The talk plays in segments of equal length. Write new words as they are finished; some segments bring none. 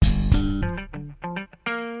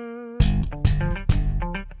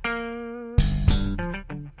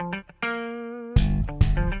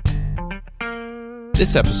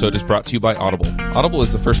This episode is brought to you by Audible. Audible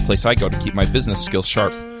is the first place I go to keep my business skills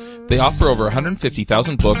sharp. They offer over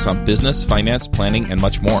 150,000 books on business, finance, planning, and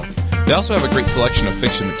much more. They also have a great selection of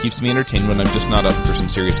fiction that keeps me entertained when I'm just not up for some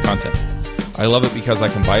serious content. I love it because I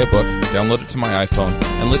can buy a book, download it to my iPhone,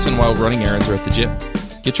 and listen while running errands or at the gym.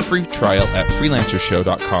 Get your free trial at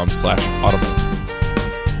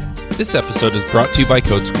freelancershow.com/audible. This episode is brought to you by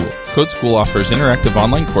Code School. Code School offers interactive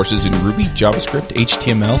online courses in Ruby, JavaScript,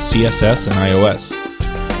 HTML, CSS, and iOS.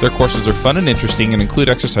 Their courses are fun and interesting and include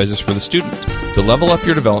exercises for the student. To level up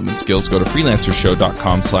your development skills, go to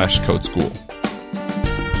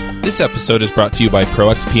freelancershow.com/codeschool. This episode is brought to you by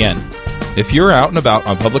ProXPN. If you're out and about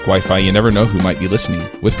on public Wi-Fi, you never know who might be listening.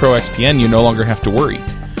 With ProXPN, you no longer have to worry.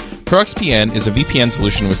 ProXPN is a VPN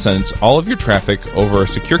solution which sends all of your traffic over a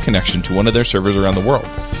secure connection to one of their servers around the world.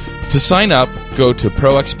 To sign up, go to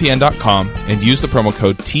proxpn.com and use the promo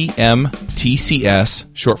code TMTCS,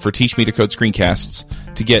 short for Teach Me to Code Screencasts,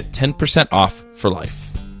 to get 10% off for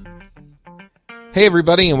life. Hey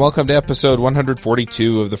everybody, and welcome to episode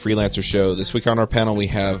 142 of the Freelancer Show. This week on our panel we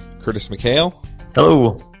have Curtis McHale.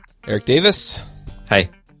 Hello. Eric Davis. Hi.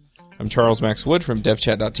 I'm Charles Max Wood from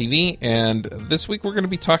devchat.tv, and this week we're going to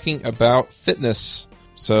be talking about fitness.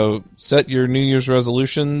 So set your New Year's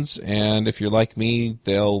resolutions, and if you're like me,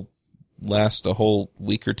 they'll last a whole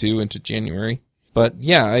week or two into January. But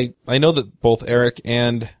yeah, I know that both Eric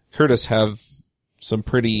and Curtis have some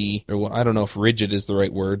pretty, or I don't know if rigid is the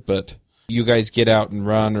right word, but you guys get out and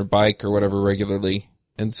run or bike or whatever regularly.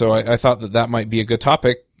 And so I thought that might be a good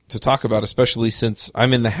topic to talk about, especially since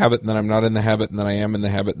I'm in the habit and then I'm not in the habit and then I am in the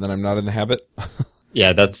habit and then I'm not in the habit.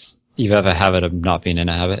 Yeah, you have a habit of not being in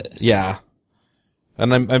a habit. Yeah.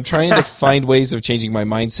 And I'm trying to find ways of changing my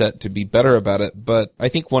mindset to be better about it. But I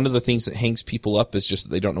think one of the things that hangs people up is just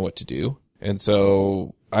that they don't know what to do. And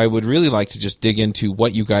so I would really like to just dig into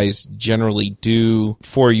what you guys generally do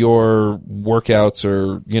for your workouts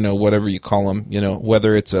or, whatever you call them,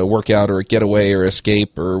 whether it's a workout or a getaway or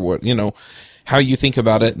escape or what, how you think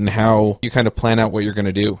about it and how you kind of plan out what you're going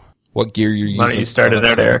to do, what gear you're using. Why don't you start it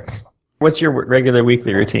out, Eric? What's your regular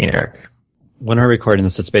weekly routine, Eric? When we're recording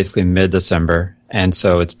this, it's basically mid-December. And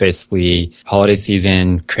so it's basically holiday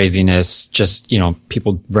season, craziness, just,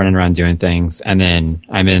 people running around doing things. And then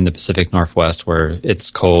I'm in the Pacific Northwest where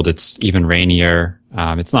it's cold. It's even rainier.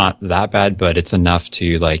 It's not that bad, but it's enough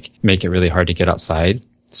to make it really hard to get outside.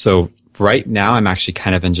 So right now I'm actually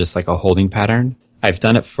kind of in just a holding pattern. I've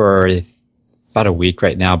done it for about a week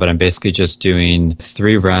right now, but I'm basically just doing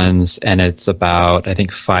 3 runs and it's about, I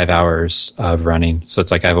think, 5 hours of running. So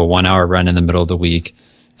it's I have a 1 hour run in the middle of the week.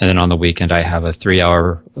 And then on the weekend, I have a 3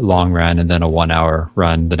 hour long run and then a 1 hour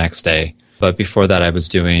run the next day. But before that, I was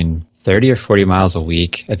doing 30 or 40 miles a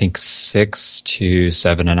week. I think 6 to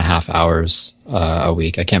 7.5 hours a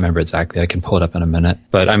week. I can't remember exactly. I can pull it up in a minute.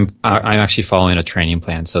 But I'm actually following a training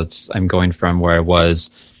plan. So I'm going from where I was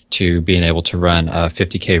to being able to run a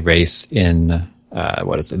 50K race in,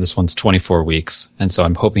 this one's 24 weeks. And so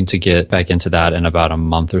I'm hoping to get back into that in about a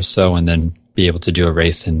month or so and then be able to do a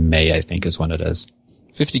race in May, I think is when it is.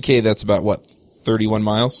 50K, that's about what, 31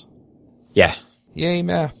 miles? Yeah. Yay,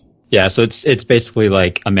 math. Yeah, so it's basically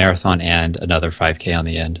like a marathon and another 5K on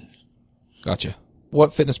the end. Gotcha.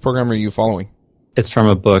 What fitness program are you following? It's from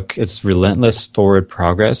a book. It's Relentless Forward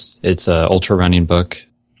Progress. It's a ultra running book.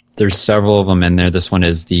 There's several of them in there. This one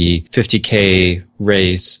is the 50K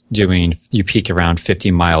race you peak around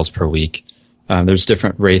 50 miles per week. There's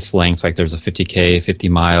different race lengths, there's a 50K, 50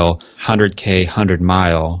 mile, 100K, 100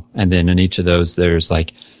 mile. And then in each of those, there's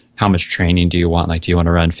how much training do you want? Do you want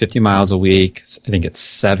to run 50 miles a week? I think it's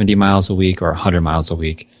 70 miles a week or 100 miles a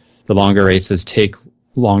week. The longer races take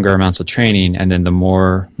longer amounts of training. And then the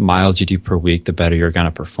more miles you do per week, the better you're going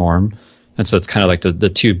to perform. And so it's kind of the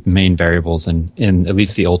two main variables in at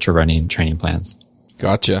least the ultra running training plans.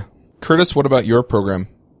 Gotcha. Curtis, what about your program?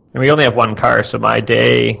 And we only have one car, so my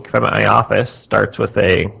day, if I'm at my office, starts with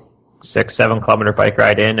a 6-7 kilometer bike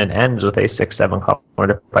ride in and ends with a 6-7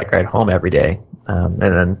 kilometer bike ride home every day. And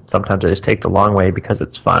then sometimes I just take the long way because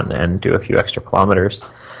it's fun and do a few extra kilometers.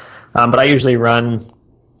 But I usually run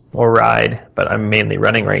or ride, but I'm mainly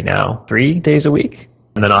running right now 3 days a week.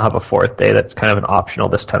 And then I'll have a 4th day that's kind of an optional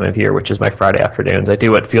this time of year, which is my Friday afternoons. I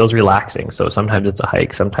do what feels relaxing. So sometimes it's a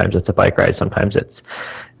hike, sometimes it's a bike ride, sometimes it's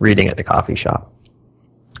reading at the coffee shop.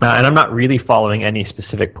 And I'm not really following any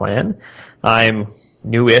specific plan. I'm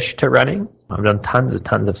newish to running. I've done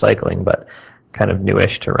tons of cycling, but kind of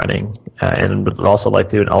newish to running. And would also like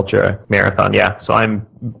to do an ultra marathon. Yeah, so I'm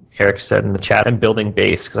Eric said in the chat, I'm building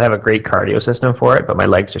base because I have a great cardio system for it, but my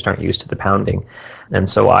legs just aren't used to the pounding. And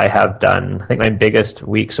so I have done, I think my biggest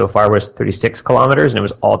week so far was 36 kilometers, and it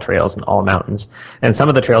was all trails and all mountains. And some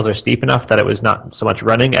of the trails are steep enough that it was not so much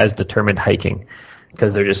running as determined hiking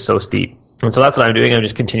because they're just so steep. And so that's what I'm doing. I'm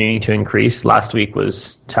just continuing to increase. Last week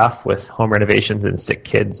was tough with home renovations and sick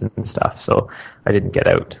kids and stuff, so I didn't get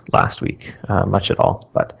out last week much at all.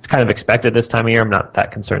 But it's kind of expected this time of year. I'm not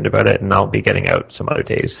that concerned about it, and I'll be getting out some other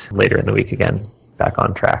days later in the week again, back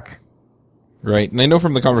on track. Right. And I know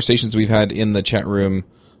from the conversations we've had in the chat room,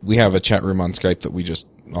 we have a chat room on Skype that we just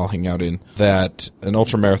all hang out in, that an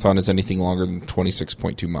ultramarathon is anything longer than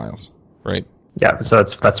 26.2 miles, right? Yeah, so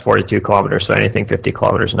that's 42 kilometers, so anything 50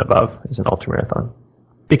 kilometers and above is an ultramarathon.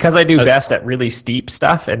 Because I do best at really steep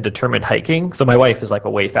stuff and determined hiking, so my wife is like a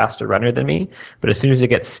way faster runner than me, but as soon as it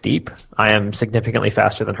gets steep, I am significantly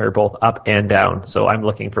faster than her, both up and down, so I'm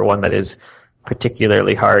looking for one that is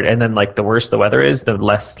particularly hard. And then, like, the worse the weather is, the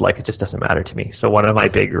less, like, it just doesn't matter to me. So one of my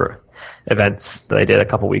big events that I did a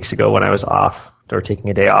couple weeks ago when I was off, or taking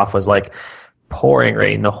a day off, was like pouring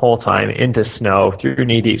rain the whole time into snow, through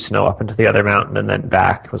knee-deep snow up into the other mountain and then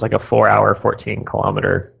back. It was like a 4-hour,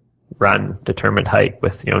 14-kilometer run, determined hike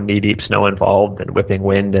with, knee-deep snow involved and whipping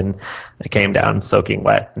wind, and I came down soaking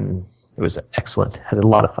wet, and it was excellent. Had a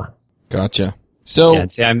lot of fun. Gotcha. So yeah,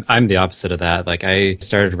 see, I'm the opposite of that. Like, I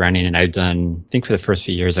started running, and I've done, I think for the first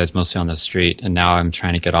few years I was mostly on the street, and now I'm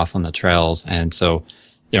trying to get off on the trails. And so,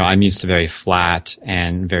 I'm used to very flat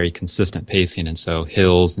and very consistent pacing. And so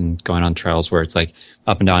hills and going on trails where it's like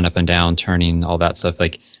up and down, turning, all that stuff,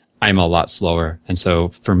 like I'm a lot slower. And so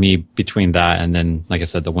for me, between that and then, like I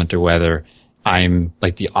said, the winter weather, I'm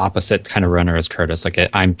like the opposite kind of runner as Curtis. Like,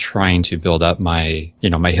 I'm trying to build up my,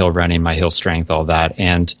 my hill running, my hill strength, all that.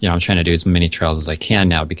 And, I'm trying to do as many trails as I can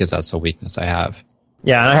now because that's a weakness I have.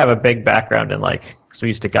 Yeah. And I have a big background in, like, because we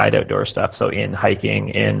used to guide outdoor stuff. So in hiking,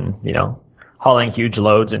 in, hauling huge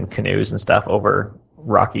loads in canoes and stuff over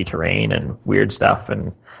rocky terrain and weird stuff,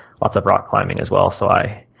 and lots of rock climbing as well. So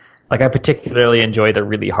I particularly enjoy the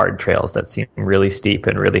really hard trails that seem really steep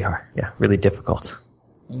and really hard. Yeah. Really difficult.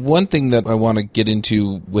 One thing that I want to get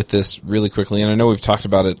into with this really quickly, and I know we've talked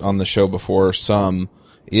about it on the show before some,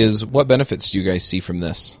 is what benefits do you guys see from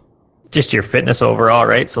this? Just your fitness overall,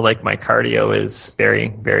 right? So, like, my cardio is very,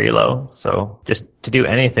 very low. So just to do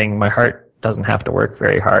anything, my heart doesn't have to work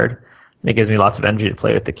very hard. It gives me lots of energy to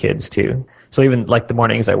play with the kids too. So even like the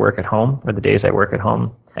mornings I work at home, or the days I work at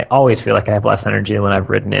home, I always feel like I have less energy than when I've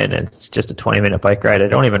ridden in, and it's just a 20-minute bike ride. I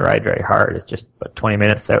don't even ride very hard. It's just about 20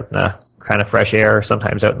 minutes out in the kind of fresh air,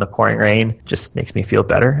 sometimes out in the pouring rain. Just makes me feel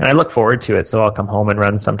better. And I look forward to it. So I'll come home and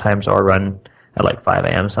run sometimes, or run at like 5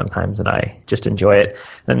 a.m. sometimes, and I just enjoy it.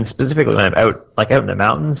 And specifically when I'm out in the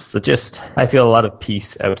mountains, so I feel a lot of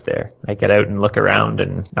peace out there. I get out and look around,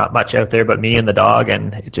 and not much out there but me and the dog,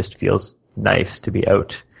 and it just feels nice to be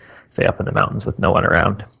out, say, up in the mountains with no one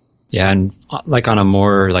around. Yeah, and like on a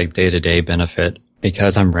more like day-to-day benefit,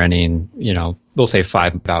 because I'm running, we'll say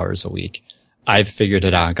 5 hours a week, I've figured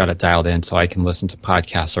it out, got it dialed in so I can listen to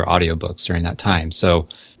podcasts or audiobooks during that time. So,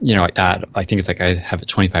 I think it's like I have it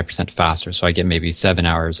 25% faster. So I get maybe 7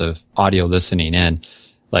 hours of audio listening in.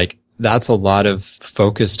 Like, that's a lot of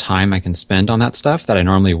focused time I can spend on that stuff that I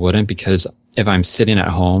normally wouldn't, because if I'm sitting at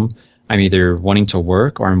home, I'm either wanting to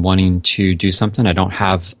work or I'm wanting to do something.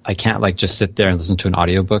 I can't like just sit there and listen to an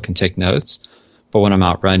audiobook and take notes. But when I'm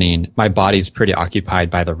out running, my body's pretty occupied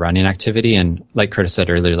by the running activity. And like Curtis said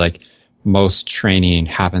earlier, like, most training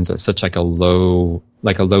happens at such like a low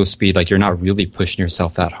speed, like you're not really pushing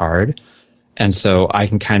yourself that hard. And so I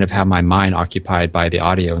can kind of have my mind occupied by the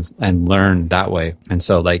audio and learn that way. And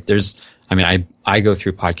so like I go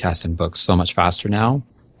through podcasts and books so much faster now.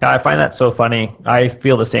 Yeah, I find that so funny. I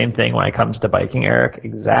feel the same thing when it comes to biking, Eric.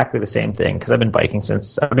 Exactly the same thing. Because I've been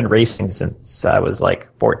racing since I was like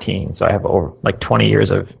 14. So I have over like 20 years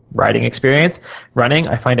of riding experience. Running,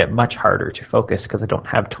 I find it much harder to focus because I don't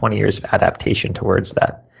have 20 years of adaptation towards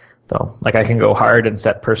that. So like I can go hard and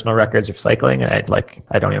set personal records of cycling, and I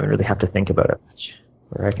don't even really have to think about it much.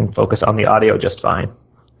 Or I can focus on the audio just fine.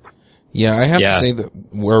 Yeah, I have to say that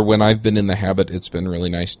when I've been in the habit, it's been really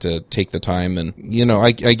nice to take the time, and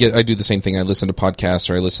I do the same thing. I listen to podcasts,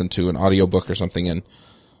 or I listen to an audiobook or something, and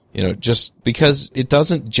just because it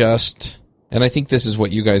doesn't just, and I think this is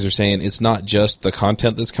what you guys are saying, it's not just the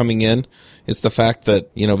content that's coming in, it's the fact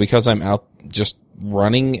that because I'm out just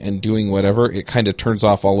running and doing whatever, it kind of turns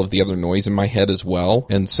off all of the other noise in my head as well,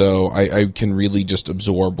 and so I can really just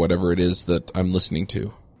absorb whatever it is that I'm listening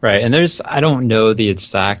to. Right. And I don't know the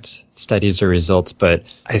exact studies or results, but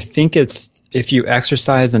I think it's if you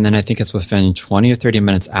exercise and then I think it's within 20 or 30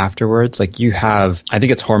 minutes afterwards, like I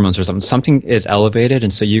think it's hormones or something. Something is elevated.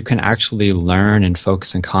 And so you can actually learn and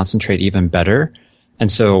focus and concentrate even better.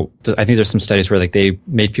 And so I think there's some studies where like they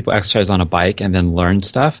made people exercise on a bike and then learn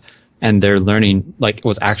stuff. And their learning like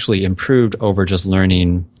was actually improved over just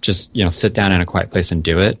learning, sit down in a quiet place and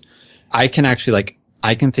do it. I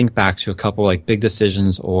can think back to a couple like big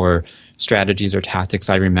decisions or strategies or tactics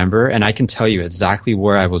I remember, and I can tell you exactly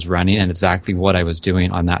where I was running and exactly what I was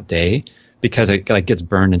doing on that day because it like gets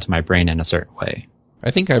burned into my brain in a certain way. I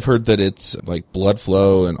think I've heard that it's like blood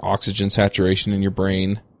flow and oxygen saturation in your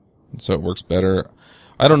brain, so it works better.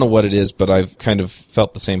 I don't know what it is, but I've kind of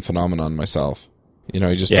felt the same phenomenon myself. And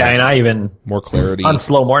I even more clarity on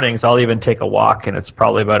slow mornings. I'll even take a walk, and it's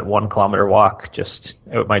probably about 1 kilometer walk just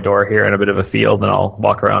out my door here in a bit of a field, and I'll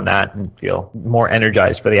walk around that and feel more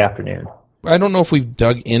energized for the afternoon. I don't know if we've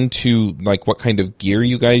dug into like what kind of gear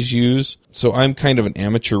you guys use. So I'm kind of an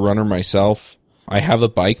amateur runner myself. I have a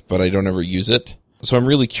bike, but I don't ever use it. So I'm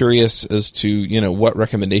really curious as to, what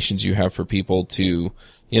recommendations you have for people to,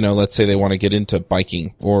 let's say they want to get into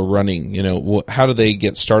biking or running, how do they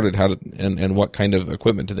get started? And what kind of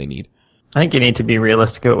equipment do they need? I think you need to be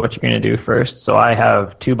realistic about what you're going to do first. So I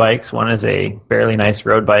have 2 bikes. One is a fairly nice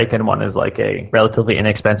road bike, and one is like a relatively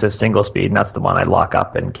inexpensive single speed, and that's the one I lock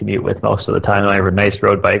up and commute with most of the time. I have a nice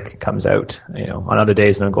road bike comes out, on other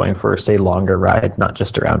days when I'm going for, say, longer rides, not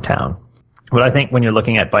just around town. But I think when you're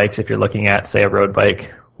looking at bikes, if you're looking at, say, a road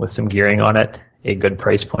bike with some gearing on it, a good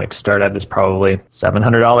price point to start at is probably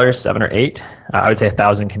 $700, 7 or 8. I would say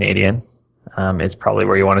 1,000 Canadian. Is probably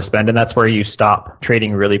where you want to spend, and that's where you stop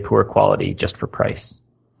trading really poor quality just for price,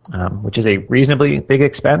 which is a reasonably big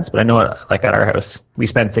expense. But I know, like at our house, we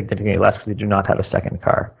spend significantly less because we do not have a second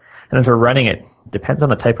car. And then for running, it depends on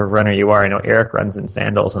the type of runner you are. I know Eric runs in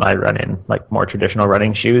sandals, and I run in like more traditional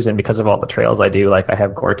running shoes. And because of all the trails I do, like I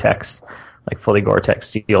have Gore-Tex, like fully Gore-Tex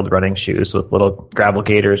sealed running shoes with little gravel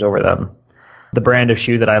gaiters over them. The brand of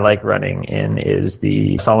shoe that I like running in is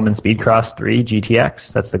the Salomon Speedcross 3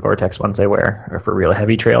 GTX. That's the Gore-Tex ones I wear for real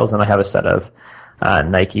heavy trails. And I have a set of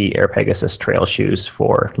Nike Air Pegasus trail shoes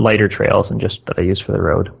for lighter trails and just that I use for the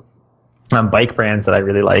road. Bike brands that I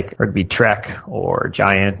really like would be Trek or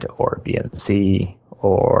Giant or BMC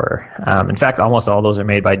or, in fact, almost all those are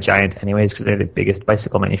made by Giant anyways because they're the biggest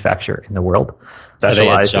bicycle manufacturer in the world. Are they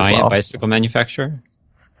a Giant bicycle manufacturer?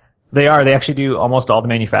 They are. They actually do almost all the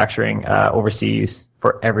manufacturing overseas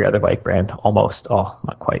for every other bike brand. Almost all,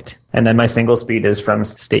 not quite. And then my single speed is from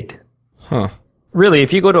State. Huh. Really,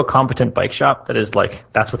 if you go to a competent bike shop that is like,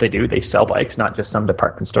 that's what they do, they sell bikes, not just some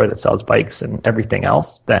department store that sells bikes and everything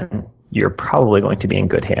else, then you're probably going to be in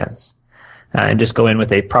good hands. And just go in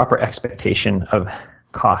with a proper expectation of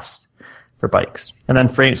cost for bikes. And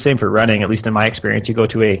then same for running, at least in my experience, you go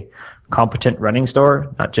to a competent running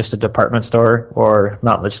store, not just a department store, or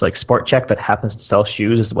not just like Sport Check that happens to sell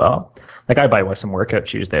shoes as well. Like I buy some workout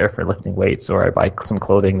shoes there for lifting weights, or I buy some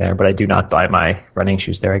clothing there, but I do not buy my running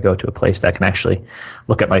shoes there. I go to a place that can actually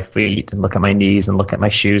look at my feet and look at my knees and look at my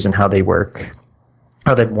shoes and how they work,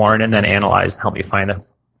 how they've worn, and then analyze and help me find the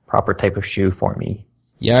proper type of shoe for me.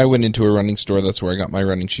 Yeah, I went into a running store. That's where I got my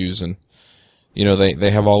running shoes, and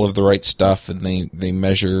they have all of the right stuff, and they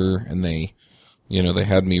measure, and they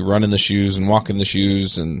had me run in the shoes and walk in the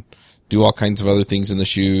shoes and do all kinds of other things in the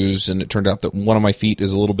shoes. And it turned out that one of my feet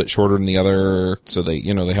is a little bit shorter than the other. So they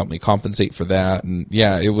helped me compensate for that. And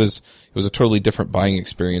yeah, it was a totally different buying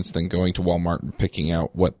experience than going to Walmart and picking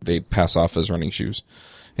out what they pass off as running shoes.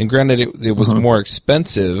 And granted, it was more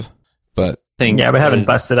expensive, but having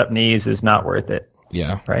busted up knees is not worth it.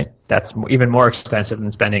 Yeah. Right. That's even more expensive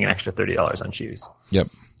than spending an extra $30 on shoes. Yep.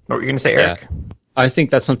 What were you going to say, Eric? Yeah. I think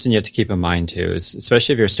that's something you have to keep in mind too, is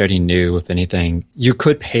especially if you're starting new with anything, you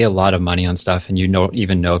could pay a lot of money on stuff and you don't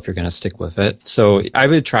even know if you're going to stick with it. So I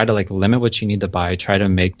would try to limit what you need to buy, try to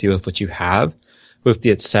make do with what you have, with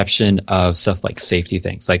the exception of stuff like safety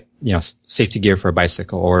things, like, safety gear for a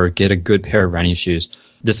bicycle or get a good pair of running shoes.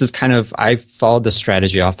 This is I followed this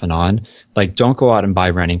strategy off and on. Like, don't go out and buy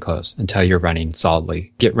running clothes until you're running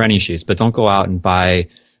solidly. Get running shoes, but don't go out and buy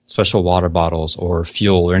special water bottles or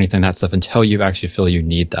fuel or anything that stuff until you actually feel you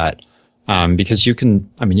need that. Because you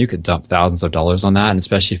could dump thousands of dollars on that. And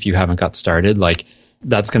especially if you haven't got started,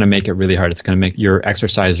 that's going to make it really hard. It's going to make your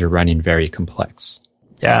exercise or running very complex.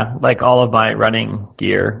 Yeah. Like all of my running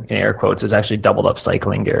gear, in air quotes, is actually doubled up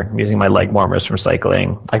cycling gear. I'm using my leg warmers from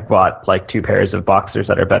cycling. I bought 2 pairs of boxers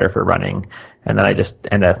that are better for running. And then I just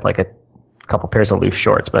end up a couple pairs of loose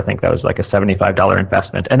shorts, but I think that was like a $75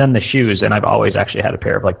 investment. And then the shoes, and I've always actually had a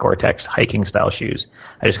pair of like Gore-Tex hiking style shoes.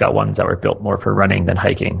 I just got ones that were built more for running than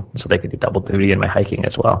hiking, so they could do double duty in my hiking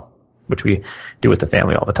as well, which we do with the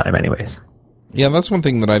family all the time anyways. Yeah, that's one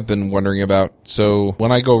thing that I've been wondering about. So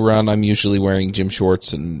when I go run, I'm usually wearing gym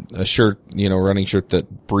shorts and a shirt, running shirt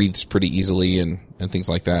that breathes pretty easily and things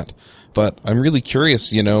like that. But I'm really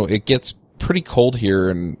curious, it gets pretty cold here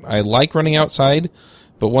and I like running outside,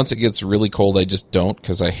 but once it gets really cold, I just don't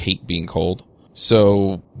because I hate being cold.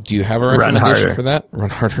 So do you have a recommendation for that? Run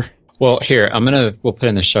harder. Well, here, we'll put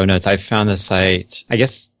in the show notes. I found the site, I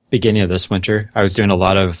guess, beginning of this winter. I was doing a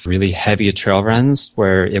lot of really heavy trail runs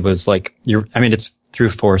where it was like, it's through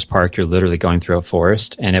Forest Park. You're literally going through a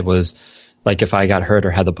forest. And it was like, if I got hurt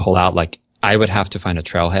or had to pull out, like I would have to find a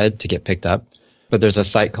trailhead to get picked up. But there's a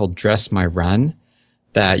site called Dress My Run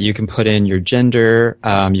that you can put in your gender.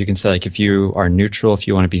 You can say like if you are neutral, if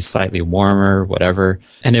you want to be slightly warmer, whatever.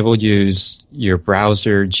 And it will use your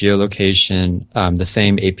browser geolocation, the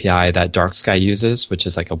same API that Dark Sky uses, which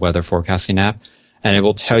is like a weather forecasting app. And it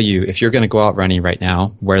will tell you if you're going to go out running right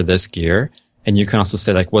now, wear this gear. And you can also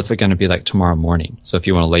say like, what's it going to be like tomorrow morning? So if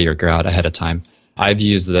you want to lay your gear out ahead of time, I've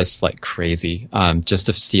used this like crazy, just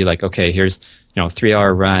to see like, okay, here's,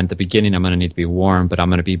 3-hour run. At the beginning, I'm going to need to be warm, but I'm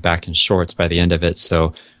going to be back in shorts by the end of it.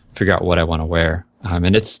 So figure out what I want to wear.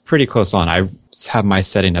 And it's pretty close on. I have my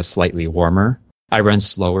setting as slightly warmer. I run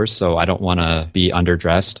slower, so I don't want to be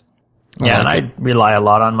underdressed. Yeah, and I rely a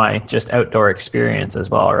lot on my just outdoor experience as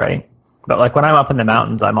well, right? But like when I'm up in the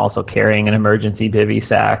mountains, I'm also carrying an emergency bivy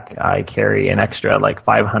sack. I carry an extra like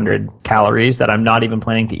 500 calories that I'm not even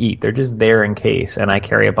planning to eat. They're just there in case. And I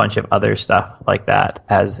carry a bunch of other stuff like that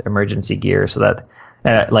as emergency gear so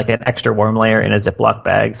that like an extra warm layer in a Ziploc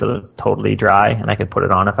bag so that it's totally dry and I could put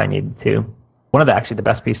it on if I needed to. One of the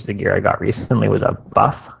best pieces of gear I got recently was a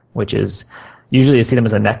buff, which is usually you see them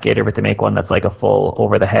as a neck gaiter, but they make one that's like a full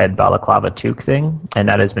over-the-head balaclava toque thing, and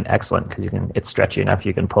that has been excellent because it's stretchy enough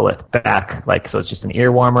you can pull it back, like so it's just an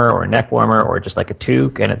ear warmer or a neck warmer or just like a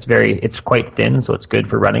toque, and it's quite thin, so it's good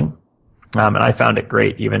for running. And I found it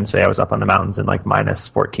great. Even say I was up on the mountains in like minus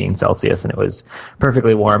 14 Celsius, and it was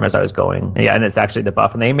perfectly warm as I was going. Yeah, and it's actually the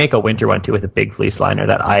buff, and they make a winter one too with a big fleece liner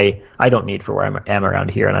that I don't need for where I am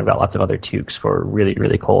around here, and I've got lots of other toques for really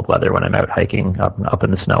really cold weather when I'm out hiking up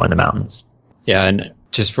in the snow in the mountains. Yeah, and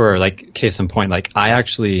just for like case in point, like I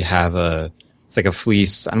actually have it's like a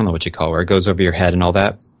fleece, I don't know what you call it, where it goes over your head and all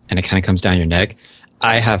that, and it kind of comes down your neck.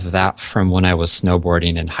 I have that from when I was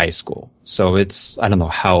snowboarding in high school. So I don't know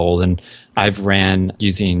how old, and I've ran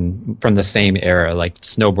using from the same era, like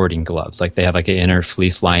snowboarding gloves. Like they have like an inner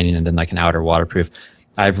fleece lining and then like an outer waterproof.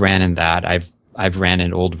 I've ran in that. I've ran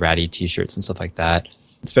in old ratty t-shirts and stuff like that.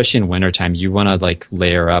 Especially in wintertime, you want to like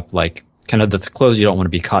layer up like kind of the clothes you don't want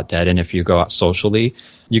to be caught dead in if you go out socially.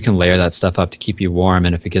 You can layer that stuff up to keep you warm,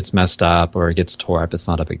 and if it gets messed up or it gets tore up, it's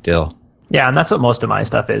not a big deal. Yeah, and that's what most of my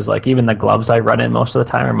stuff is. Like even the gloves I run in most of the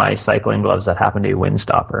time are my cycling gloves that happen to be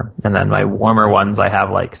windstopper. And then my warmer ones I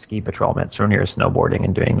have like ski patrol mitts from here snowboarding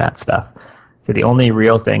and doing that stuff. So the only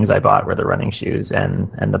real things I bought were the running shoes and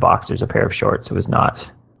the boxers, a pair of shorts.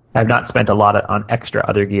 I've not spent a lot on extra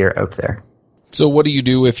other gear out there. So what do you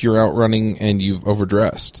do if you're out running and you've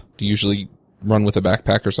overdressed? Do you usually run with a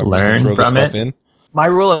backpack or something? Learn and throw the from stuff it. in? My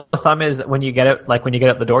rule of thumb is when you get out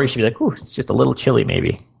the door, you should be like, ooh, it's just a little chilly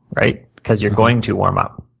maybe, right? Because you're going to warm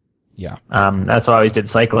up. Yeah. That's why I always did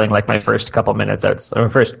cycling, like my first couple minutes out, or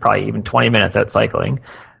first probably even 20 minutes out cycling.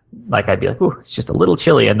 Like I'd be like, ooh, it's just a little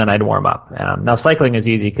chilly, and then I'd warm up. Now cycling is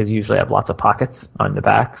easy because usually I have lots of pockets on the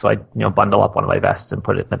back, so I'd bundle up one of my vests and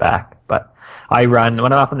put it in the back. But when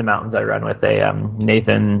I'm up in the mountains, I run with a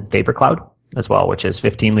Nathan Vapor Cloud as well, which is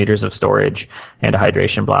 15 liters of storage and a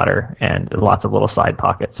hydration bladder and lots of little side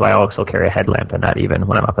pockets. So I also carry a headlamp in that even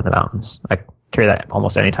when I'm up in the mountains. I carry that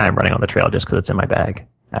almost any time running on the trail just because it's in my bag,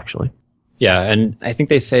 actually. Yeah, and I think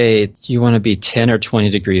they say you want to be 10 or 20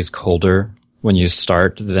 degrees colder when you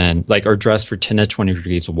start than or dress for 10 to 20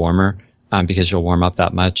 degrees warmer because you'll warm up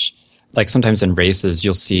that much. Like sometimes in races,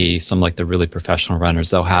 you'll see some like the really professional runners,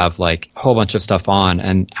 they'll have like a whole bunch of stuff on,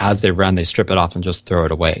 and as they run, they strip it off and just throw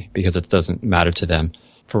it away because it doesn't matter to them.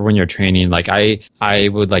 For when you're training, like I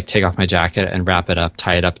would like take off my jacket and wrap it up,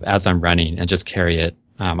 tie it up as I'm running and just carry it.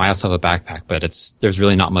 I also have a backpack, but there's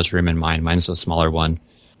really not much room in mine. Mine's a smaller one.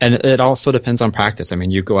 And it also depends on practice. I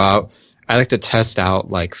mean, you go out, I like to test out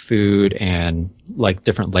like food and like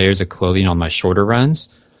different layers of clothing on my shorter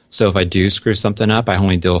runs. So if I do screw something up, I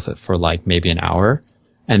only deal with it for like maybe an hour.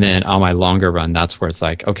 And then on my longer run, that's where it's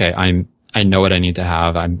like, okay, I know what I need to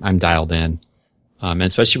have. I'm dialed in. And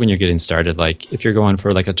especially when you're getting started, like if you're going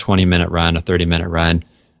for like a 20-minute run, a 30-minute run,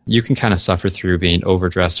 you can kind of suffer through being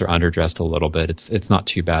overdressed or underdressed a little bit. It's not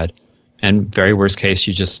too bad. And very worst case,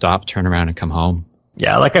 you just stop, turn around, and come home.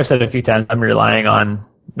 Yeah, like I've said a few times, I'm relying on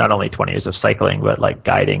not only 20 years of cycling, but like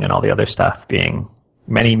guiding and all the other stuff, being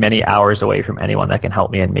many, many hours away from anyone that can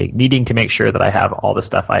help me, and needing to make sure that I have all the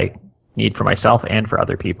stuff I need for myself and for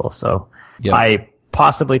other people. So yep. I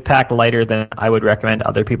possibly pack lighter than I would recommend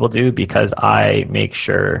other people do, because I make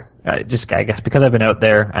sure, I guess because I've been out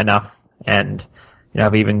there enough, and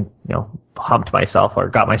I've even humped myself or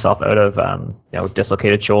got myself out of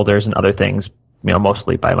dislocated shoulders and other things,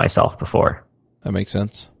 mostly by myself before. That makes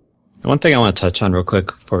sense. One thing I want to touch on real quick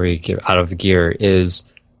before we get out of the gear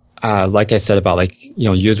is, like I said about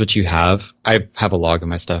use what you have. I have a log of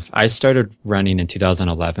my stuff. I started running in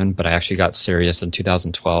 2011, but I actually got serious in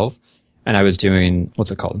 2012. And I was doing,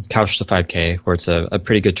 what's it called? Couch to 5K, where it's a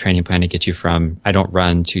pretty good training plan to get you from I don't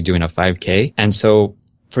run to doing a 5K. And so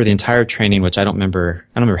for the entire training, which I don't remember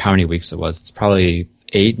how many weeks it was. It's probably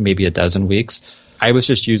 8, maybe a dozen weeks. I was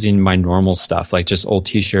just using my normal stuff, like just old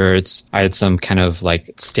t-shirts. I had some kind of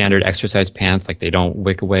like standard exercise pants, like they don't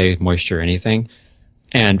wick away moisture or anything.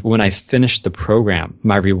 And when I finished the program,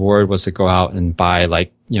 my reward was to go out and buy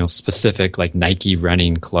specific like Nike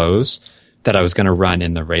running clothes that I was going to run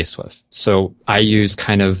in the race with. So I used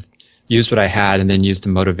what I had, and then used the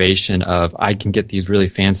motivation of I can get these really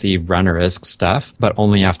fancy runner-esque stuff, but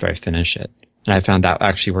only after I finish it. And I found that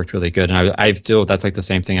actually worked really good. And I feel that's like the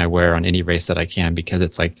same thing I wear on any race that I can, because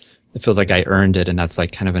it's like, it feels like I earned it. And that's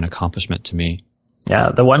like kind of an accomplishment to me. Yeah.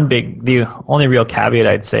 The only real caveat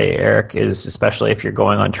I'd say, Eric, is especially if you're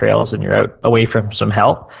going on trails and you're out away from some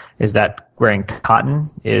help, is that wearing cotton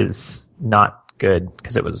is not good,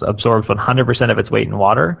 because it absorbs 100% of its weight in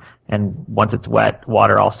water. And once it's wet,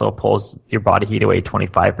 water also pulls your body heat away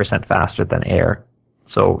 25% faster than air.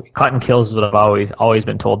 So cotton kills is what I've always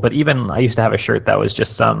been told. But even I used to have a shirt that was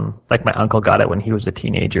just like my uncle got it when he was a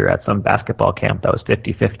teenager at some basketball camp that was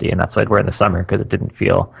 50-50, and that's what I'd wear in the summer, because it didn't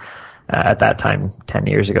feel, at that time, 10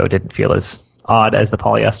 years ago, didn't feel as odd as the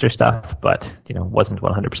polyester stuff, but, wasn't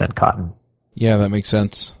 100% cotton. Yeah, that makes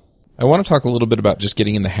sense. I want to talk a little bit about just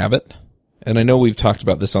getting in the habit. And I know we've talked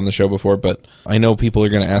about this on the show before, but I know people are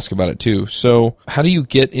going to ask about it too. So how do you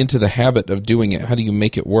get into the habit of doing it? How do you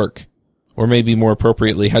make it work? Or maybe more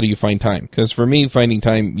appropriately, how do you find time? Because for me, finding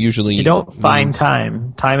time usually You don't find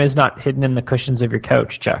time. Time is not hidden in the cushions of your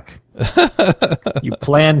couch, Chuck. You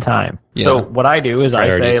plan time. Yeah. So what I do is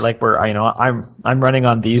priorities. I say, I'm running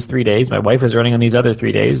on these 3 days. My wife is running on these other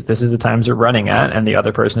 3 days. This is the times we're running at, and the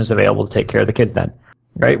other person is available to take care of the kids then.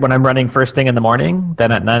 Right? When I'm running first thing in the morning,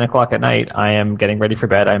 then at 9 o'clock at night, I am getting ready for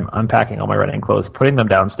bed. I'm unpacking all my running clothes, putting them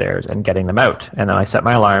downstairs, and getting them out. And then I set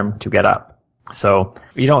my alarm to get up. So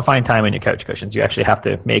you don't find time in your couch cushions. You actually have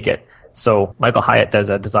to make it. So Michael Hyatt does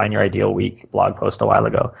a Design Your Ideal Week blog post a while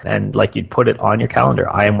ago. And you'd put it on your calendar.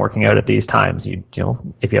 I am working out at these times.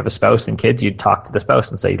 If you have a spouse and kids, you'd talk to the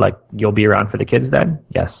spouse and say, you'll be around for the kids then?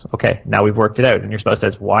 Yes. Okay. Now we've worked it out. And your spouse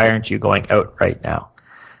says, why aren't you going out right now?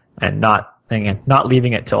 And not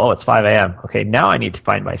leaving it till, it's 5 a.m. Okay, now I need to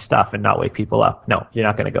find my stuff and not wake people up. No, you're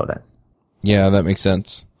not going to go then. Yeah, that makes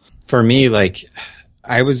sense. For me,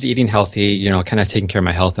 I was eating healthy, kind of taking care of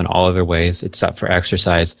my health in all other ways except for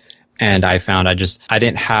exercise. And I found I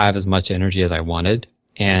didn't have as much energy as I wanted.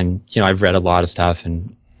 And, I've read a lot of stuff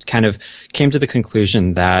and kind of came to the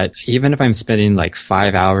conclusion that even if I'm spending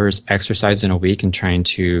 5 hours exercising a week and trying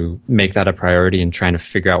to make that a priority and trying to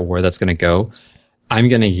figure out where that's going to go, I'm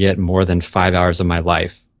going to get more than 5 hours of my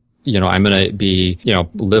life. I'm going to be,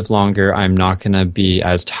 live longer. I'm not going to be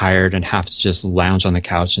as tired and have to just lounge on the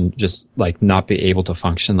couch and just not be able to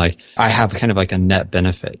function. I have kind of a net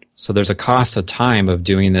benefit. So there's a cost of time of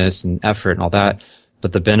doing this and effort and all that,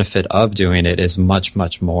 but the benefit of doing it is much,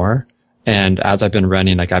 much more. And as I've been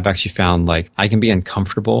running, I've actually found I can be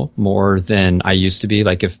uncomfortable more than I used to be.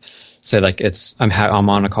 If say I'm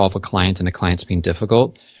on a call with a client and the client's being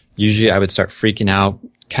difficult, usually I would start freaking out.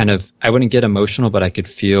 I wouldn't get emotional, but I could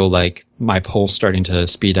feel my pulse starting to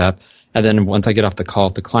speed up. And then once I get off the call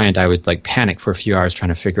with the client, I would panic for a few hours trying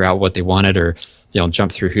to figure out what they wanted or,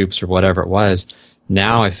 jump through hoops or whatever it was.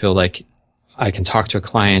 Now I feel like I can talk to a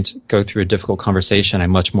client, go through a difficult conversation.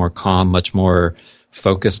 I'm much more calm, much more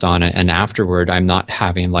focused on it. And afterward, I'm not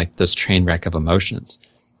having this train wreck of emotions.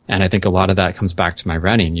 And I think a lot of that comes back to my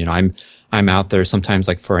running. I'm out there sometimes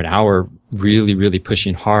for an hour, really, really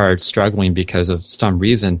pushing hard, struggling because of some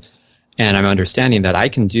reason. And I'm understanding that I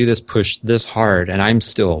can do this, push this hard, and I'm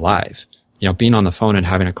still alive. Being on the phone and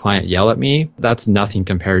having a client yell at me, that's nothing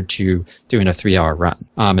compared to doing a 3-hour run.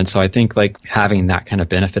 And so I think having that kind of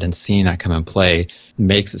benefit and seeing that come in play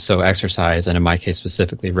makes it so exercise, and in my case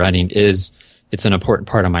specifically running, is it's an important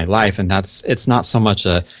part of my life. And it's not so much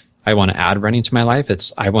I want to add running to my life.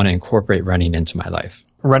 It's I want to incorporate running into my life.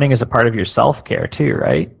 Running is a part of your self-care too,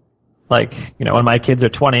 right? Like, when my kids are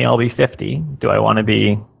 20, I'll be 50. Do I want to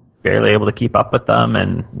be barely able to keep up with them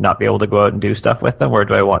and not be able to go out and do stuff with them? Or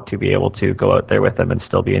do I want to be able to go out there with them and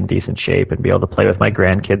still be in decent shape and be able to play with my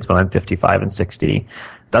grandkids when I'm 55 and 60?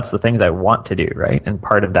 That's the things I want to do, right? And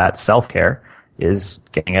part of that self-care is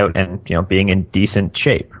getting out and, being in decent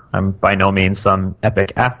shape. I'm by no means some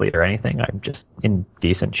epic athlete or anything. I'm just in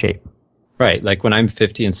decent shape. Right. Like when I'm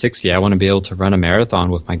 50 and 60, I want to be able to run a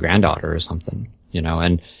marathon with my granddaughter or something,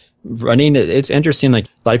 and running, it's interesting. Like a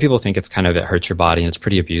lot of people think it hurts your body and it's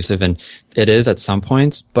pretty abusive, and it is at some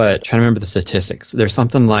points, but trying to remember the statistics. There's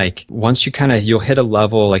something like once you'll hit a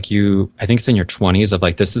level, I think it's in your 20s of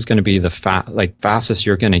like, this is going to be the fastest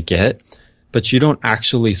you're going to get, but you don't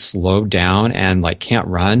actually slow down and can't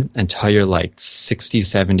run until you're 60,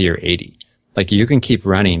 70 or 80. You can keep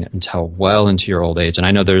running until well into your old age. And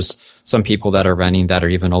I know there's some people that are running that are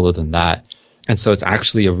even older than that. And so it's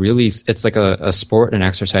actually it's like a sport and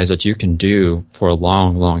exercise that you can do for a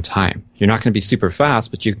long, long time. You're not going to be super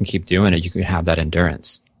fast, but you can keep doing it. You can have that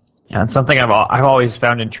endurance. Yeah, and something I've always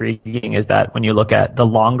found intriguing is that when you look at the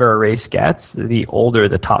longer a race gets, the older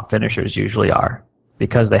the top finishers usually are,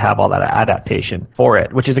 because they have all that adaptation for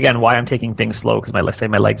it, which is, again, why I'm taking things slow, because my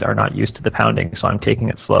legs are not used to the pounding, so I'm taking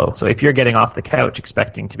it slow. So if you're getting off the couch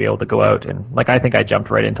expecting to be able to go out and, I think I jumped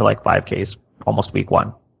right into 5Ks almost week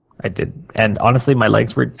one. I did. And honestly, my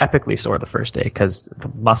legs were epically sore the first day, because the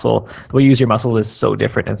way you use your muscles is so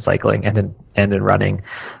different in cycling and in running,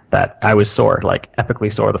 that I was sore,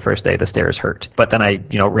 epically sore the first day. The stairs hurt. But then I,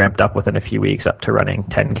 ramped up within a few weeks up to running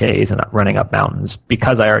 10Ks and running up mountains,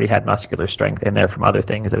 because I already had muscular strength in there from other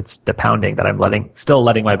things. It's the pounding that I'm still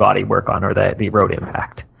letting my body work on, or the road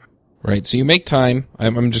impact. Right. So you make time.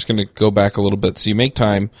 I'm just going to go back a little bit. So you make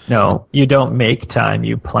time. No, you don't make time.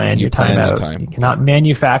 You plan your time out. You cannot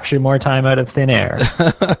manufacture more time out of thin air.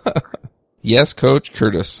 Yes, Coach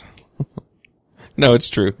Curtis. No, it's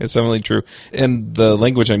true. It's definitely true. And the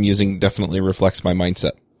language I'm using definitely reflects my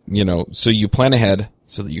mindset. So you plan ahead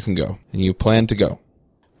so that you can go, and you plan to go.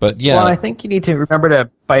 But yeah. Well, I think you need to remember to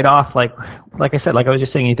bite off, like I said, I was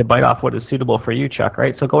just saying, you need to bite off what is suitable for you, Chuck,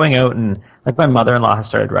 right? So going out and, my mother-in-law has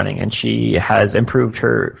started running, and she has improved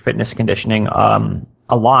her fitness conditioning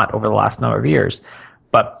a lot over the last number of years,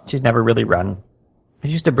 but she's never really run.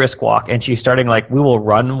 She's just a brisk walk, and she's starting, we will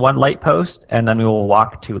run one light post, and then we will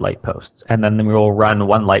walk 2 light posts, and then we will run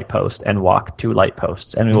 1 light post and walk 2 light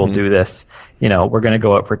posts, and we will do this, we're going to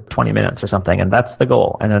go out for 20 minutes or something, and that's the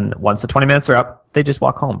goal. And then once the 20 minutes are up, they just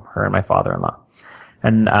walk home, her and my father-in-law.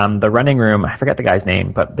 And the running room, I forget the guy's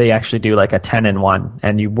name, but they actually do a 10 and 1,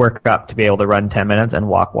 and you work up to be able to run 10 minutes and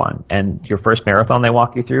walk 1. And your first marathon they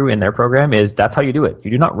walk you through in their program that's how you do it. You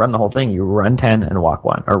do not run the whole thing. You run 10 and walk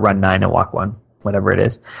 1, or run 9 and walk 1, whatever it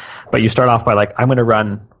is. But you start off by I'm going to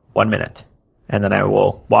run 1 minute, and then I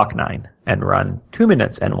will walk 9 and run 2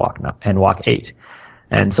 minutes and walk 8.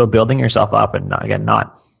 And so building yourself up, and again,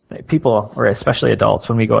 not people, or especially adults,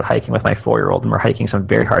 when we go out hiking with my 4-year-old and we're hiking some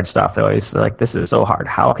very hard stuff, they're always this is so hard.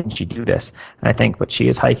 How can she do this? And I think, but she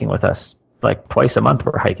is hiking with us twice a month.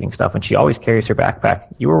 We're hiking stuff, and she always carries her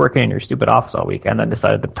backpack. You were working in your stupid office all week and then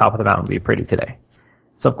decided the top of the mountain would be pretty today.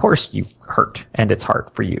 So of course you hurt, and it's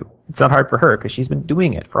hard for you. It's not hard for her because she's been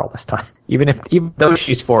doing it for all this time. Even though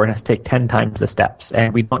she's 4 and has to take 10 times the steps,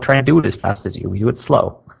 and we don't try and do it as fast as you. We do it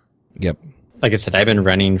slow. Yep. Like I said, I've been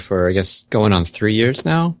running for, I guess, going on 3 years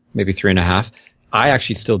now, maybe 3.5. I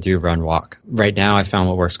actually still do run walk. Right now, I found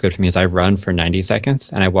what works good for me is I run for 90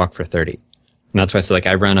 seconds and I walk for 30. And that's why I said,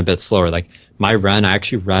 I run a bit slower. My run, I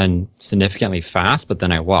actually run significantly fast, but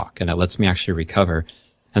then I walk, and it lets me actually recover.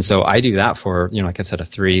 And so I do that for, like I said, a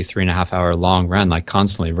 3.5 hour long run,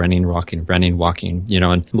 constantly running, walking,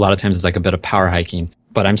 and a lot of times it's a bit of power hiking,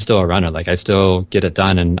 but I'm still a runner. I still get it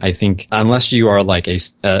done. And I think unless you are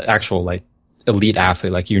a actual elite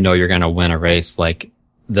athlete, you're going to win a race,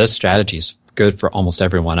 this strategy is good for almost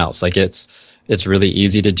everyone else. It's really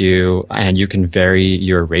easy to do, and you can vary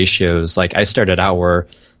your ratios. I started out where,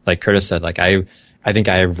 Curtis said, I think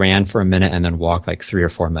I ran for a minute and then walked 3 or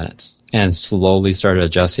 4 minutes, and slowly started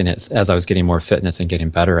adjusting it as I was getting more fitness and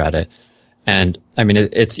getting better at it. And I mean,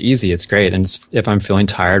 it's easy. It's great. And if I'm feeling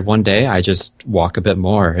tired one day, I just walk a bit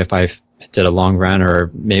more. If I did a long run,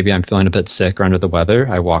 or maybe I'm feeling a bit sick or under the weather,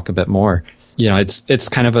 I walk a bit more.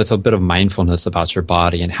 It's a bit of mindfulness about your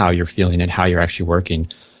body and how you're feeling and how you're actually working.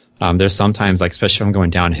 There's sometimes, especially if I'm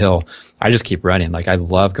going downhill, I just keep running. I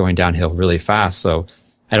love going downhill really fast, so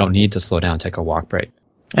I don't need to slow down, take a walk break.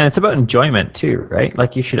 And it's about enjoyment too, right?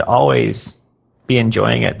 You should always be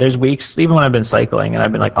enjoying it. There's weeks, even when I've been cycling and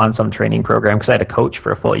I've been like on some training program because I had a coach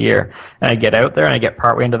for a full year, and I get out there and I get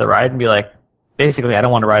partway into the ride and be like, basically, I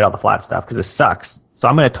don't want to ride all the flat stuff because it sucks. So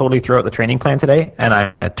I'm going to totally throw out the training plan today, and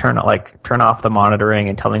I turn off the monitoring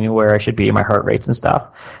and telling me where I should be, my heart rates and stuff.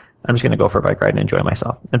 I'm just going to go for a bike ride and enjoy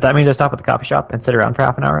myself. If that means I stop at the coffee shop and sit around for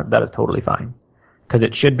half an hour, that is totally fine because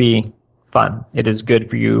it should be fun. It is good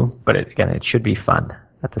for you, but it should be fun.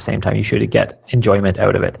 At the same time, you should get enjoyment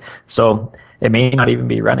out of it. So it may not even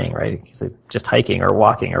be running, right? It's just hiking or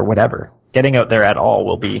walking or whatever. Getting out there at all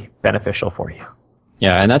will be beneficial for you.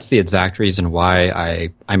 Yeah, and that's the exact reason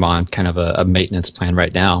why I'm on kind of a maintenance plan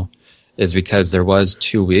right now, is because there was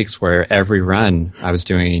 2 weeks where every run I was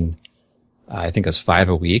doing, I think it was 5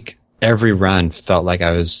 a week. Every run felt like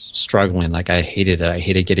I was struggling, like I hated it. I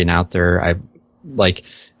hated getting out there.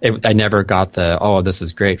 I never got the, oh, this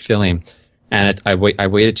is great feeling. And I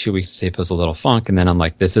waited 2 weeks to see if it was a little funk. And then I'm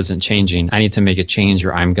like, this isn't changing. I need to make a change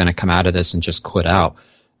or I'm going to come out of this and just quit out.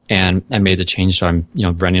 And I made the change. So I'm,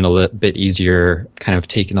 running a little bit easier, kind of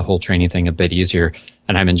taking the whole training thing a bit easier.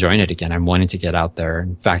 And I'm enjoying it again. I'm wanting to get out there.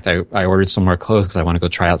 In fact, I ordered some more clothes because I want to go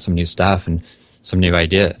try out some new stuff and some new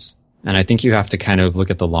ideas. And I think you have to kind of look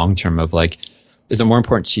at the long term of like, is it more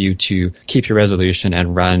important to you to keep your resolution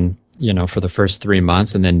and run, for the first 3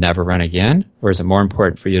 months and then never run again? Or is it more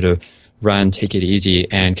important for you to run, take it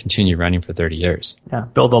easy, and continue running for 30 years? Yeah,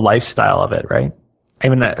 build a lifestyle of it, right?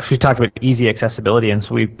 Even if we talked about easy accessibility, and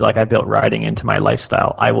so I built riding into my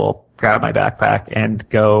lifestyle. I will grab my backpack and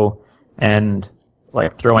go and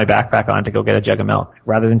throw my backpack on to go get a jug of milk,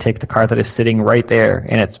 rather than take the car that is sitting right there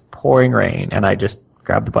and it's pouring rain, and I just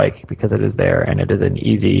grab the bike because it is there and it is an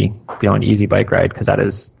easy bike ride, because that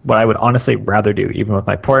is what I would honestly rather do. Even with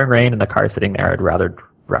my pouring rain and the car sitting there, I'd rather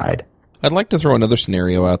ride. I'd like to throw another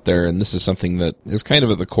scenario out there, and this is something that is kind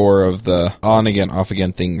of at the core of the on-again,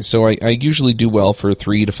 off-again thing. So I usually do well for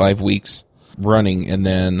 3 to 5 weeks running, and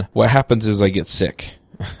then what happens is I get sick.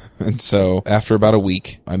 And so after about a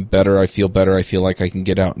week, I'm better, I feel better, I feel like I can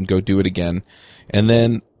get out and go do it again. And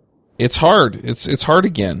then it's hard. It's hard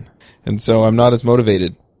again. And so I'm not as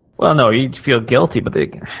motivated. Well, no, you feel guilty, but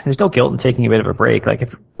there's no guilt in taking a bit of a break.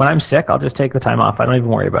 When I'm sick, I'll just take the time off. I don't even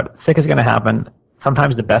worry about it. Sick is going to happen.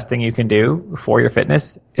 Sometimes the best thing you can do for your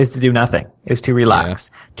fitness is to do nothing, is to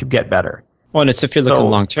relax, to get better. Well, and it's if you're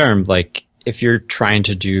looking long term, if you're trying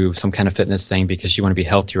to do some kind of fitness thing because you want to be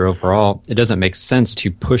healthier overall, it doesn't make sense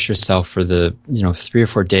to push yourself for the 3 or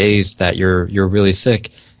 4 days that you're really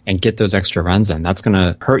sick and get those extra runs in. That's going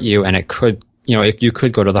to hurt you, and it could, you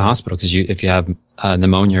could go to the hospital because if you have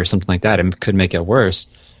pneumonia or something like that, it could make it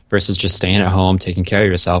worse versus just staying at home, taking care of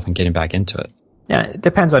yourself, and getting back into it. Yeah, it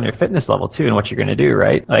depends on your fitness level too and what you're going to do,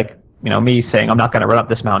 right? Me saying I'm not going to run up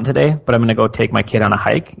this mountain today, but I'm going to go take my kid on a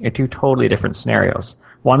hike are 2 totally different scenarios.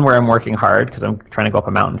 One where I'm working hard because I'm trying to go up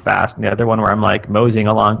a mountain fast, and the other one where I'm moseying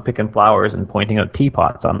along, picking flowers and pointing out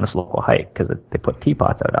teapots on this local hike because they put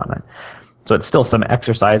teapots out on it. So it's still some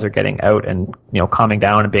exercise or getting out and, calming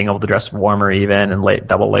down and being able to dress warmer even and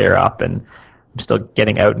double layer up, and I'm still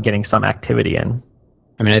getting out and getting some activity in.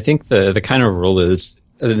 I mean, I think the kind of rule is,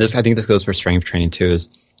 I think this goes for strength training too, is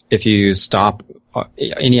if you stop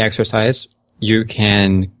any exercise, you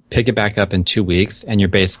can pick it back up in 2 weeks and you're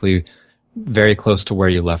basically very close to where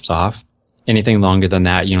you left off. Anything longer than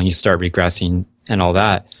that, you start regressing and all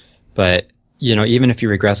that. But, even if you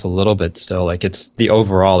regress a little bit still, it's the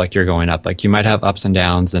overall, you're going up. You might have ups and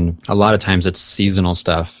downs, and a lot of times it's seasonal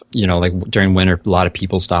stuff. During winter, a lot of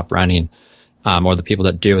people stop running, or the people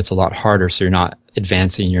that do, it's a lot harder. So you're not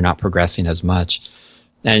advancing, you're not progressing as much.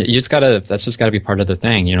 And that's just gotta be part of the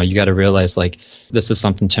thing. You gotta realize this is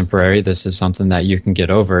something temporary. This is something that you can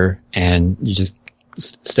get over, and you just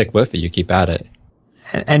stick with it. You keep at it.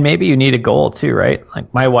 And maybe you need a goal too, right?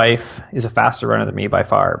 My wife is a faster runner than me by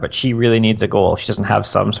far, but she really needs a goal. She doesn't have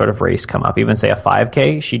some sort of race come up. Even say a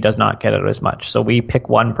 5K, she does not get it as much. So we pick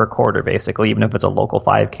one per quarter, basically, even if it's a local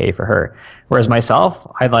 5K for her. Whereas myself,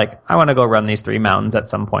 I want to go run these 3 mountains at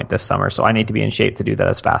some point this summer. So I need to be in shape to do that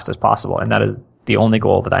as fast as possible. And that is the only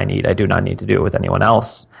goal that I need. I do not need to do it with anyone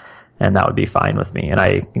else. And that would be fine with me. And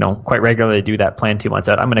I, quite regularly do that, plan 2 months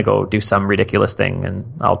out. I'm going to go do some ridiculous thing,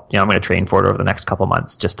 and I'm going to train for it over the next couple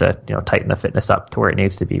months just to, tighten the fitness up to where it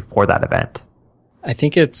needs to be for that event. I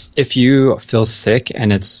think it's, if you feel sick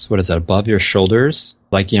and it's, above your shoulders,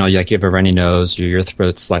 you have a runny nose, your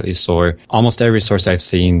throat's slightly sore. Almost every source I've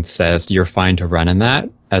seen says you're fine to run in that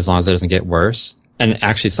as long as it doesn't get worse. And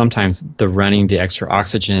actually, sometimes the running, the extra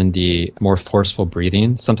oxygen, the more forceful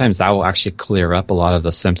breathing, sometimes that will actually clear up a lot of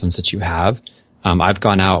the symptoms that you have. I've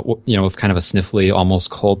gone out, with kind of a sniffly,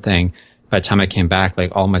 almost cold thing. By the time I came back,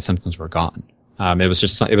 all my symptoms were gone.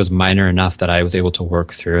 It was minor enough that I was able to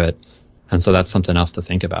work through it. And so that's something else to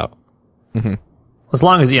think about. Mm-hmm. As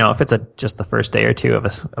long as, if it's just the first day or two of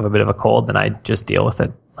a bit of a cold, then I just deal with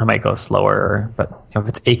it. I might go slower, but if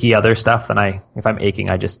it's achy other stuff, then if I'm aching,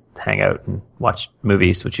 I just hang out and watch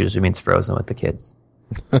movies, which usually means Frozen with the kids.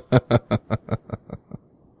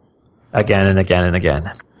 Again and again and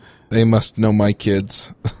again. They must know my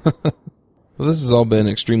kids. Well, this has all been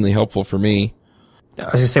extremely helpful for me. I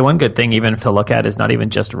was going to say one good thing even to look at is not even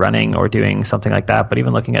just running or doing something like that, but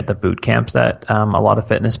even looking at the boot camps that a lot of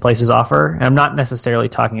fitness places offer. And I'm not necessarily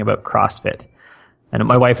talking about CrossFit. And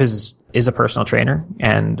my wife is a personal trainer,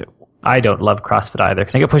 and I don't love CrossFit either. I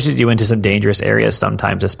think it pushes you into some dangerous areas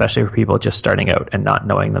sometimes, especially for people just starting out and not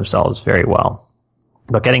knowing themselves very well.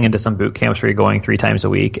 But getting into some boot camps where you're going 3 times a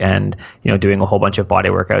week and, doing a whole bunch of body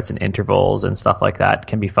workouts and intervals and stuff like that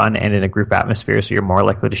can be fun, and in a group atmosphere, so you're more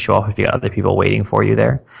likely to show up if you got other people waiting for you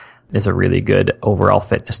there. Is a really good overall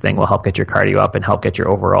fitness thing. Will help get your cardio up and help get your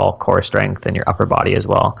overall core strength and your upper body as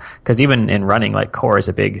well. Because even in running, like, core is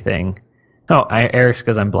a big thing. Oh, Eric's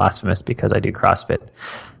because I'm blasphemous because I do CrossFit.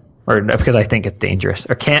 Or because I think it's dangerous.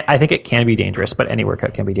 I think it can be dangerous, but any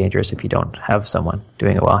workout can be dangerous if you don't have someone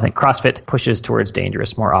doing it well. I think CrossFit pushes towards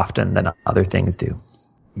dangerous more often than other things do.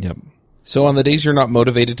 Yep. So on the days you're not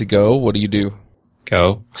motivated to go, what do you do?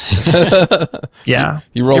 Go. Yeah.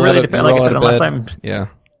 You roll it really out, depends. Like I said,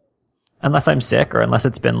 unless I'm sick or unless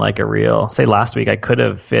it's been like a real, say last week I could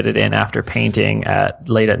have fitted in after painting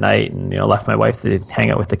late at night and left my wife to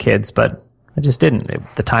hang out with the kids, but I just didn't.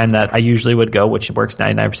 The time that I usually would go, which works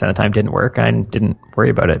 99% of the time, didn't work. I didn't worry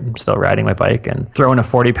about it. I'm still riding my bike and throwing a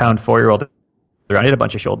 40-pound 4-year-old around. I did a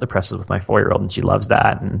bunch of shoulder presses with my 4-year-old, and she loves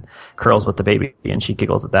that, and curls with the baby, and she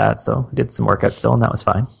giggles at that. So I did some workouts still, and that was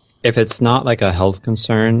fine. If it's not like a health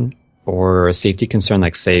concern or a safety concern,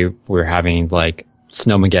 like say we're having like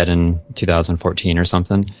Snowmageddon 2014 or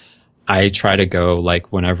something, I try to go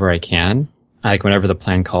like whenever I can, like whenever the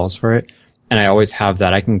plan calls for it. And I always have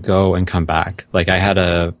that I can go and come back. Like I had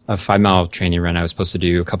a 5-mile training run I was supposed to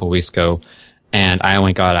do a couple of weeks ago, and I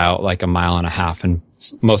only got out like 1.5 miles, and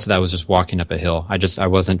most of that was just walking up a hill. I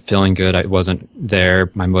wasn't feeling good. I wasn't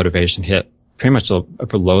there. My motivation hit pretty much a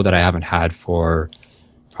low that I haven't had for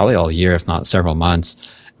probably all year, if not several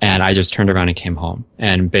months. And I just turned around and came home.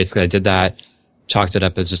 And basically I did that, chalked it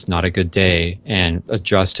up as just not a good day, and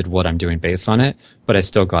adjusted what I'm doing based on it. But I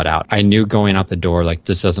still got out. I knew going out the door, like,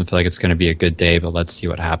 this doesn't feel like it's going to be a good day, but let's see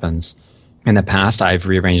what happens. In the past, I've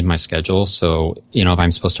rearranged my schedule. So, if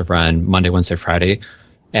I'm supposed to run Monday, Wednesday, Friday,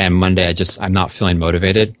 and Monday I'm not feeling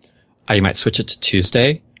motivated, I might switch it to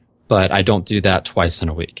Tuesday, but I don't do that twice in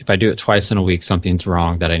a week. If I do it twice in a week, something's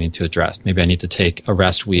wrong that I need to address. Maybe I need to take a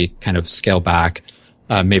rest week, kind of scale back.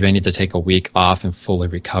 Maybe I need to take a week off and fully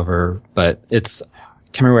recover. But I can't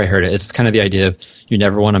remember where I heard it. It's kind of the idea of you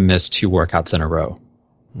never want to miss 2 workouts in a row.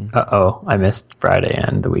 Uh-oh, I missed Friday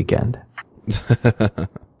and the weekend.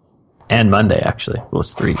 And Monday, actually. Well,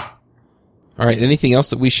 it's 3. All right, anything else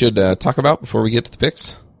that we should talk about before we get to the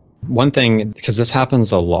picks? One thing, because this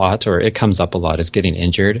happens a lot, or it comes up a lot, is getting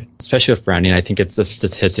injured, especially with running. I think it's the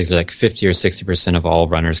statistics are like 50 or 60% of all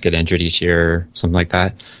runners get injured each year, something like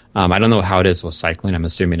that. I don't know how it is with cycling. I'm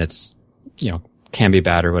assuming it's, can be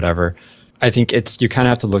bad or whatever. I think you kind of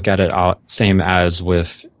have to look at it same as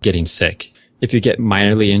with getting sick. If you get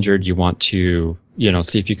minorly injured, you want to,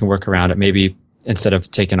 see if you can work around it. Maybe instead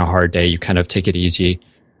of taking a hard day, you kind of take it easy.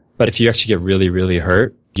 But if you actually get really, really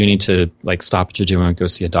hurt, you need to stop what you're doing, go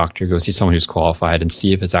see a doctor, go see someone who's qualified, and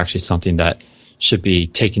see if it's actually something that should be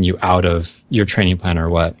taking you out of your training plan or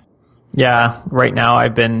what. Yeah, right now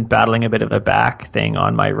I've been battling a bit of a back thing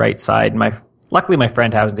on my right side. Luckily, my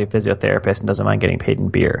friend happens to be a physiotherapist and doesn't mind getting paid in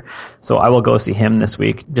beer. So I will go see him this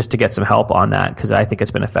week just to get some help on that, because I think it's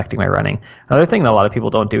been affecting my running. Another thing that a lot of people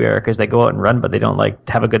don't do, Eric, is they go out and run, but they don't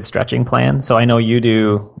have a good stretching plan. So I know you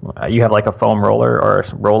do. You have like a foam roller or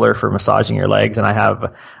a roller for massaging your legs, and I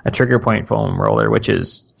have a trigger point foam roller, which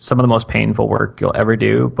is some of the most painful work you'll ever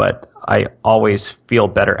do, but I always feel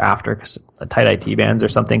better after, because tight IT bands are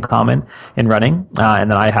something common in running. And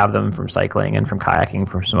then I have them from cycling and from kayaking,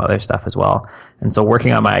 from some other stuff as well. And so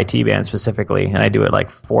working on my IT band specifically, and I do it like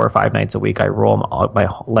 4 or 5 nights a week, I roll them out my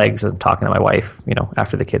legs and talking to my wife,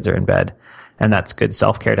 after the kids are in bed. And that's good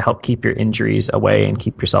self-care to help keep your injuries away and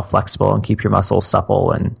keep yourself flexible and keep your muscles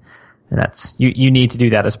supple. And that's, you need to do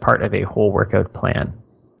that as part of a whole workout plan.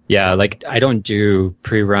 Yeah, I don't do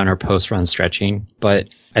pre-run or post-run stretching,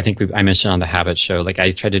 but I think I mentioned on the Habit Show,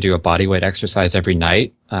 I try to do a body weight exercise every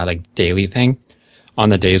night, daily thing. On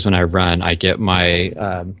the days when I run, I get my,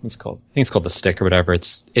 I think it's called the stick or whatever.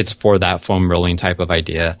 It's for that foam rolling type of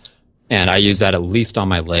idea. And I use that at least on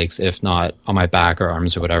my legs, if not on my back or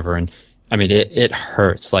arms or whatever. And I mean, it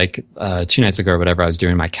hurts. Like 2 nights ago or whatever, I was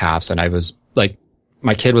doing my calves and I was like,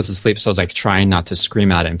 my kid was asleep. So I was like trying not to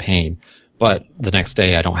scream out in pain. But the next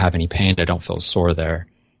day I don't have any pain. I don't feel sore there.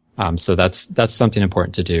 So that's something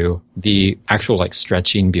important to do. The actual like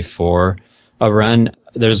stretching before a run,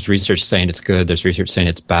 there's research saying it's good. There's research saying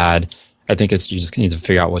it's bad. I think you just need to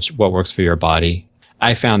figure out what works for your body.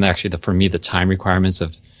 I found that actually for me, the time requirements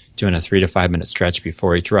of doing a 3 to 5 minute stretch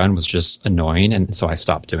before each run was just annoying. And so I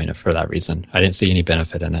stopped doing it for that reason. I didn't see any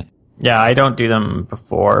benefit in it. Yeah, I don't do them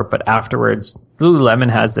before, but afterwards,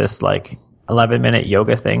 Lululemon has this like 11-minute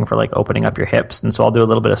yoga thing for like opening up your hips. And so I'll do a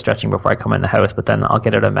little bit of stretching before I come in the house, but then I'll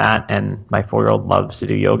get out a mat, and my 4-year-old loves to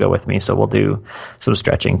do yoga with me. So we'll do some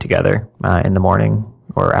stretching together in the morning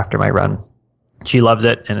or after my run. She loves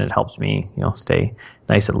it, and it helps me, stay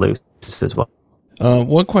nice and loose as well.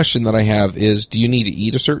 One question that I have is, do you need to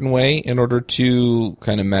eat a certain way in order to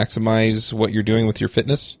kind of maximize what you're doing with your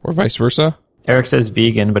fitness, or vice versa? Eric says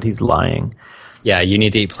vegan, but he's lying. Yeah, you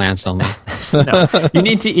need to eat plants only. No, you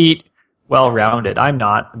need to eat well-rounded. I'm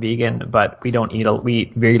not vegan, but we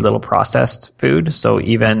eat very little processed food. So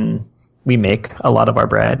even we make a lot of our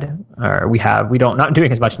bread, or not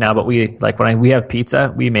doing as much now, but when we have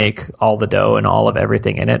pizza, we make all the dough and all of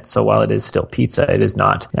everything in it. So while it is still pizza, it is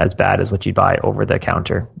not as bad as what you buy over the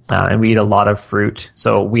counter. And we eat a lot of fruit.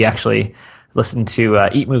 So we actually listened to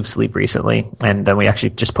Eat, Move, Sleep recently, and then we actually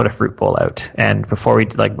just put a fruit bowl out. And before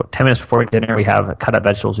 10 minutes before dinner, we have cut up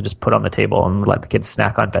vegetables we just put on the table and let the kids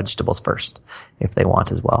snack on vegetables first if they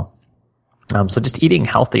want as well. So just eating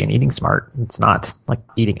healthy and eating smart. It's not like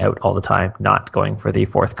eating out all the time, not going for the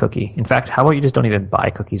 4th cookie. In fact, how about you just don't even buy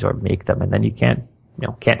cookies or make them, and then you can't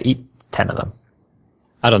eat 10 of them.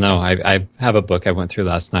 I don't know. I have a book I went through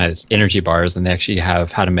last night. It's energy bars, and they actually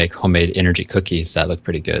have how to make homemade energy cookies that look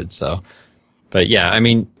pretty good. So, but yeah, I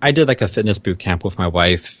mean, I did like a fitness boot camp with my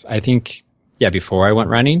wife, I think, before I went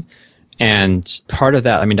running. And part of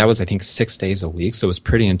that, that was, I think, 6 days a week. So it was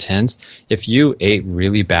pretty intense. If you ate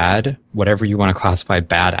really bad, whatever you want to classify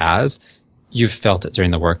bad as, you felt it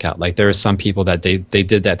during the workout. Like there are some people that they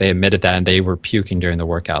did that, they admitted that, and they were puking during the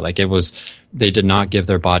workout. Like they did not give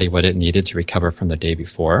their body what it needed to recover from the day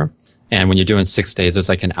before. And when you're doing 6 days, it's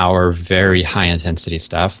like an hour of very high intensity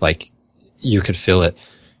stuff. Like you could feel it.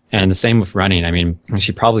 And the same with running.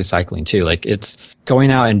 Actually probably cycling too. Like it's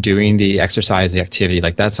going out and doing the exercise, the activity,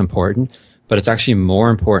 like that's important, but it's actually more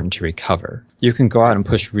important to recover. You can go out and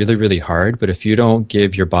push really, really hard, but if you don't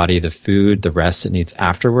give your body the food, the rest it needs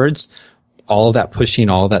afterwards, all of that pushing,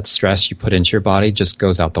 all of that stress you put into your body just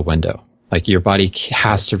goes out the window. Like your body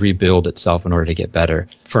has to rebuild itself in order to get better.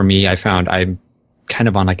 For me, I found I'm kind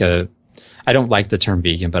of on I don't like the term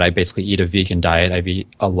vegan, but I basically eat a vegan diet. I eat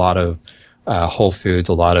a lot of whole foods,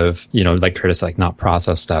 a lot of, like Curtis, like not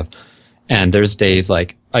processed stuff. And there's days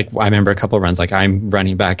like I remember a couple of runs, like I'm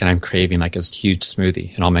running back and I'm craving like a huge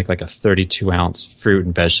smoothie, and I'll make like a 32 ounce fruit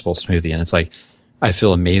and vegetable smoothie. And it's like, I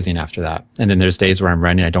feel amazing after that. And then there's days where I'm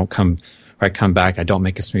running, I come back, I don't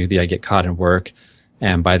make a smoothie, I get caught in work.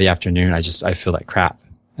 And by the afternoon, I feel like crap.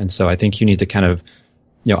 And so I think you need to kind of,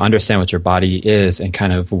 understand what your body is and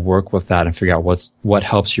kind of work with that and figure out what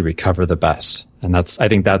helps you recover the best. And I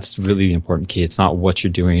think that's really the important key. It's not what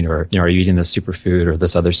you're doing or, are you eating this superfood or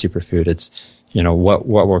this other superfood? It's, what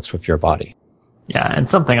works with your body. Yeah. And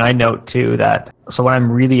something I note too, so when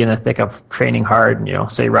I'm really in the thick of training hard,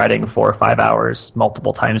 say riding 4 or 5 hours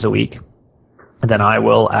multiple times a week, then I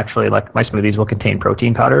will actually, like, my smoothies will contain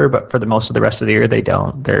protein powder, but for the most of the rest of the year, they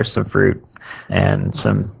don't. There's some fruit and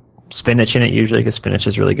some spinach in it usually, because spinach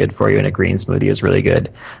is really good for you, and a green smoothie is really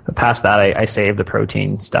good. But past that, I save the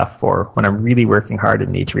protein stuff for when I'm really working hard and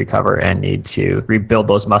need to recover and need to rebuild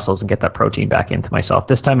those muscles and get that protein back into myself.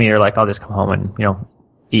 This time of year, like, I'll just come home and,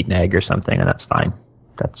 eat an egg or something, and that's fine.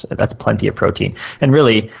 That's plenty of protein. And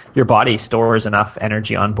really, your body stores enough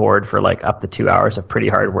energy on board for like up to 2 hours of pretty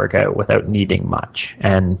hard workout without needing much.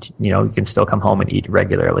 And, you can still come home and eat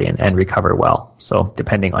regularly and recover well. So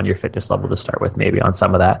depending on your fitness level to start with, maybe on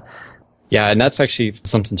some of that. Yeah, and that's actually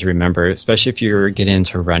something to remember, especially if you're getting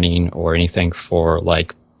into running or anything for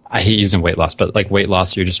like, I hate using weight loss, but like weight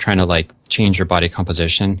loss, you're just trying to like change your body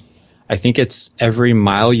composition. I think it's every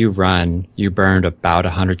mile you run, you burned about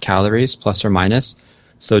 100 calories plus or minus.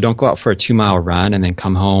 So don't go out for a 2-mile run and then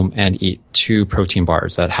come home and eat 2 protein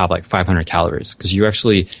bars that have like 500 calories. Because you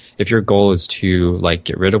actually, if your goal is to like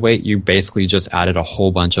get rid of weight, you basically just added a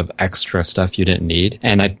whole bunch of extra stuff you didn't need.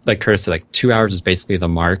 And like Curtis said, like 2 hours is basically the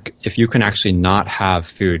mark. If you can actually not have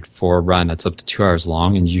food for a run that's up to 2 hours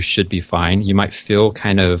long, and you should be fine. You might feel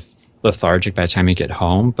kind of lethargic by the time you get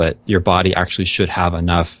home, but your body actually should have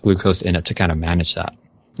enough glucose in it to kind of manage that.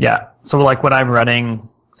 Yeah. So like when I'm running,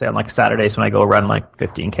 say on like Saturdays when I go run like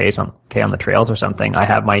 15K on the trails or something, I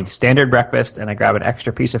have my standard breakfast and I grab an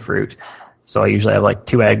extra piece of fruit. So I usually have like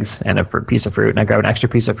 2 eggs and a piece of fruit, and I grab an extra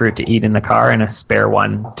piece of fruit to eat in the car and a spare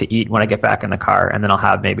one to eat when I get back in the car. And then I'll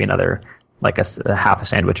have maybe another, like a half a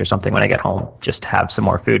sandwich or something when I get home, just to have some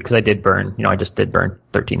more food. Cause I did burn, I just did burn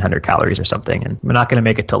 1,300 calories or something, and I'm not going to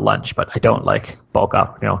make it till lunch, but I don't like bulk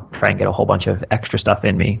up, try and get a whole bunch of extra stuff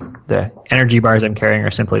in me. The energy bars I'm carrying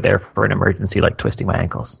are simply there for an emergency, like twisting my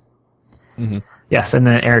ankles. Mm-hmm. Yes, and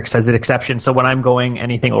then Eric says an exception. So when I'm going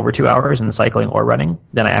anything over 2 hours in cycling or running,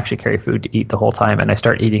 then I actually carry food to eat the whole time, and I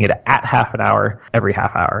start eating it at half an hour every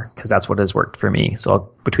half hour, because that's what has worked for me.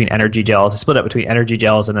 So between energy gels, I split up between energy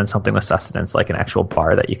gels and then something with sustenance, like an actual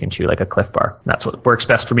bar that you can chew, like a Cliff Bar. That's what works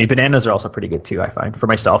best for me. Bananas are also pretty good too, I find, for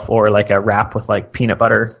myself, or like a wrap with like peanut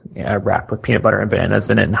butter, and bananas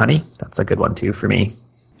in it and honey. That's a good one too for me.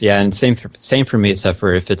 Yeah, and same for me, except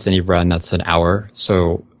for if it's any run that's an hour.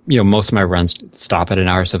 So most of my runs stop at an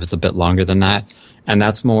hour, so if it's a bit longer than that. And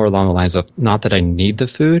that's more along the lines of not that I need the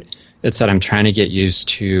food, it's that I'm trying to get used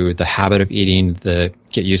to the habit of eating,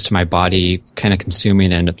 get used to my body kind of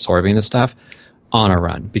consuming and absorbing the stuff on a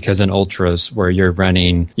run. Because in ultras where you're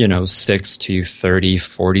running, 6 to 30,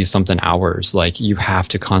 40 something hours, like you have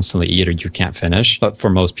to constantly eat or you can't finish. But for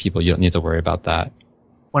most people, you don't need to worry about that.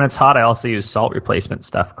 When it's hot, I also use salt replacement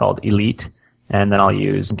stuff called Elite. And then I'll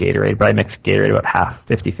use Gatorade, but I mix Gatorade about half,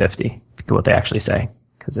 50-50, to what they actually say,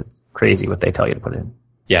 because it's crazy what they tell you to put in.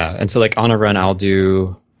 Yeah, and so like on a run,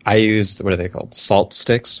 I use, what are they called? Salt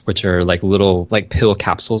sticks, which are like little like pill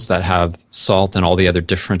capsules that have salt and all the other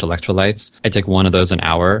different electrolytes. I take one of those an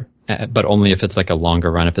hour, but only if it's like a longer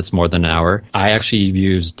run, if it's more than an hour. I actually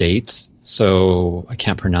use dates, so I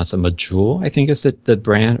can't pronounce it. Majul, I think is the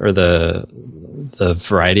brand or the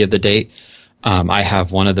variety of the date. I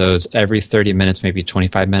have one of those every 30 minutes, maybe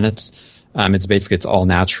 25 minutes. It's all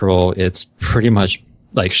natural. It's pretty much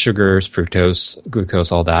like sugars, fructose,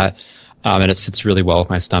 glucose, all that. And it sits really well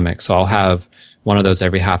with my stomach. So I'll have one of those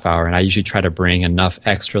every half hour. And I usually try to bring enough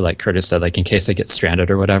extra, like Curtis said, like in case I get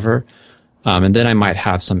stranded or whatever. And then I might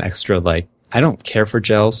have some extra, like, I don't care for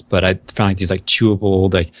gels, but I found like these like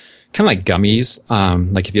chewable, like kind of like gummies.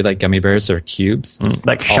 Like if you like gummy bears or cubes.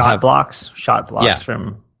 Like shot blocks yeah.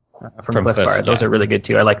 from Cliff Bar. Those are really good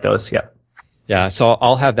too. I like those. Yeah. Yeah. So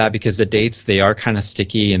I'll have that because the dates, they are kind of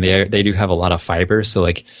sticky and they do have a lot of fiber. So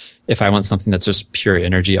like if I want something that's just pure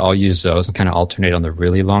energy, I'll use those and kind of alternate on the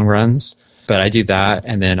really long runs. But I do that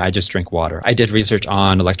and then I just drink water. I did research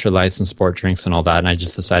on electrolytes and sport drinks and all that. And I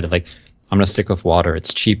just decided like, I'm going to stick with water.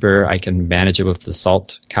 It's cheaper. I can manage it with the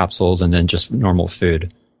salt capsules and then just normal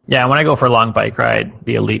food. Yeah, when I go for a long bike ride,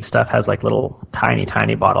 the Elite stuff has like little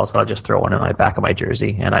tiny bottles. I'll just throw one in my back of my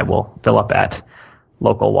jersey, and I will fill up at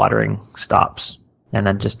local watering stops, and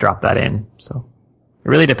then just drop that in. So it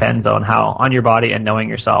really depends on your body and knowing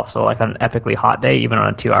yourself. So like on an epically hot day, even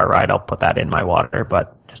on a 2-hour ride, I'll put that in my water.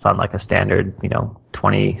 But just on like a standard,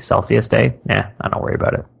 20 Celsius day, I don't worry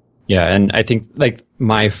about it. Yeah, and I think like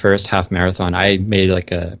my first half marathon, I made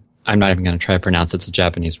like I'm not even going to try to pronounce it. It's a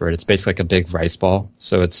Japanese word. It's basically like a big rice ball.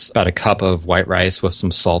 So it's about a cup of white rice with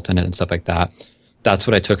some salt in it and stuff like that. That's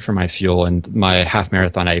what I took for my fuel. And my half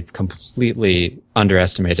marathon, I completely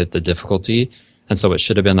underestimated the difficulty. And so it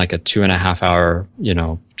should have been like a 2.5 hour,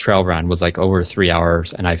 trail run was like over 3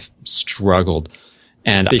 hours. And I struggled.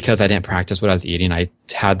 And because I didn't practice what I was eating, I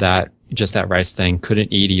had that rice thing,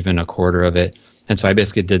 couldn't eat even a quarter of it. And so I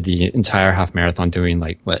basically did the entire half marathon doing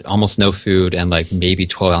almost no food and like maybe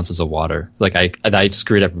 12 ounces of water. Like I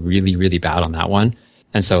screwed up really, really bad on that one.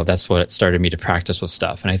 And so that's what started me to practice with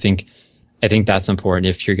stuff. And I think that's important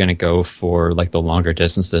if you're going to go for like the longer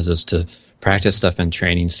distances is to practice stuff in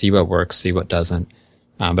training, see what works, see what doesn't.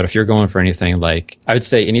 But if you're going for anything like, I would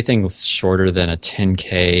say anything shorter than a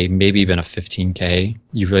 10K, maybe even a 15K,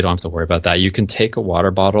 you really don't have to worry about that. You can take a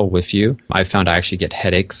water bottle with you. I found I actually get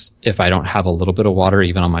headaches if I don't have a little bit of water,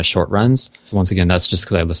 even on my short runs. Once again, that's just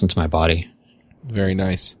because I listen to my body. Very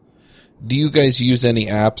nice. Do you guys use any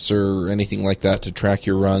apps or anything like that to track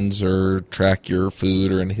your runs or track your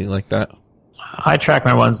food or anything like that? I track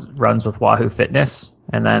my runs with Wahoo Fitness,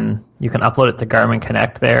 and then you can upload it to Garmin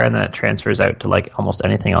Connect there, and then it transfers out to like almost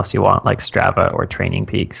anything else you want, like Strava or Training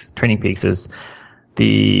Peaks. Training Peaks is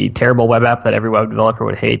the terrible web app that every web developer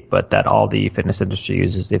would hate, but that all the fitness industry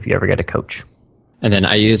uses if you ever get a coach. And then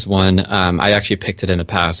I use one, I actually picked it in the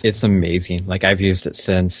past. It's amazing. Like I've used it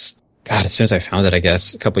since, as soon as I found it, I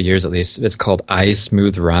guess, a couple of years at least. It's called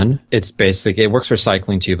iSmooth Run. It's basically, it works for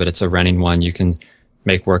cycling too, but it's a running one. You can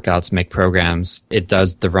make workouts, make programs. It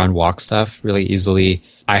does the run walk stuff really easily.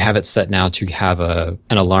 I have it set now to have an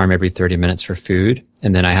alarm every 30 minutes for food.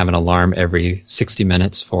 And then I have an alarm every 60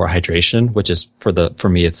 minutes for hydration, which is for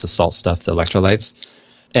me, it's the salt stuff, the electrolytes.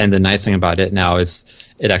 And the nice thing about it now is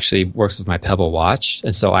it actually works with my Pebble watch.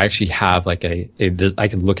 And so I actually have like I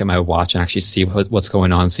can look at my watch and actually see what's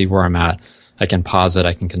going on, see where I'm at. I can pause it.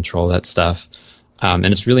 I can control that stuff. And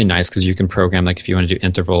it's really nice because you can program, like if you want to do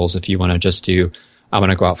intervals, if you want to just do, I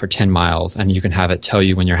want to go out for 10 miles, and you can have it tell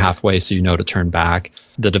you when you're halfway so you know to turn back.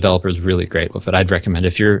 The developer is really great with it. I'd recommend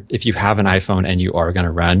if you have an iPhone and you are going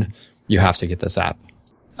to run, you have to get this app.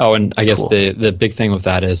 Oh, and I guess cool. The big thing with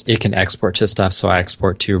that is it can export to stuff. So I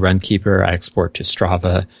export to Runkeeper, I export to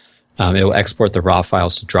Strava. It will export the raw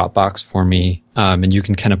files to Dropbox for me. And you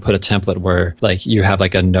can kind of put a template where like you have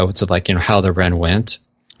like a notes of like, how the run went.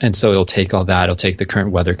 And so it'll take all that. It'll take the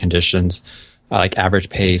current weather conditions, like average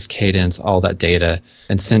pace, cadence, all that data,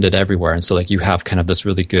 and send it everywhere. And so like you have kind of this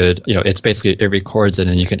really good, it's basically, it records it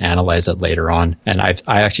and you can analyze it later on. And I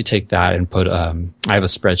actually take that and put, I have a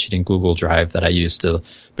spreadsheet in Google Drive that I use to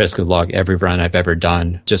basically log every run I've ever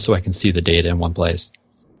done just so I can see the data in one place.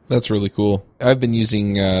 That's really cool. I've been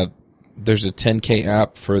using, there's a 10K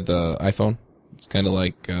app for the iPhone. It's kind of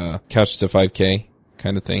like Couch to 5K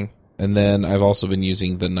kind of thing. And then I've also been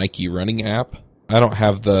using the Nike running app. I don't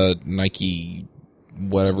have the Nike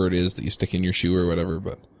whatever it is that you stick in your shoe or whatever,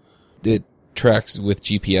 but it tracks with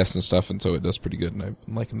GPS and stuff, and so it does pretty good, and I'm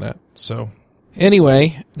liking that. So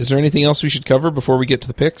anyway, is there anything else we should cover before we get to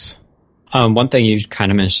the picks? One thing you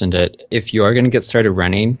kind of mentioned it. If you are going to get started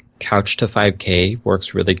running, Couch to 5K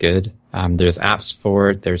works really good. There's apps for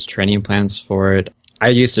it. There's training plans for it. I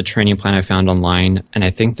used a training plan I found online, and I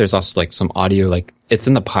think there's also like some audio, like it's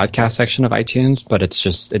in the podcast section of iTunes, but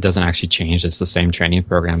it doesn't actually change. It's the same training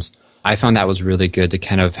programs. I found that was really good to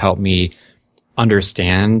kind of help me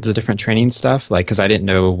understand the different training stuff. Like, cause I didn't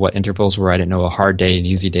know what intervals were. I didn't know a hard day, an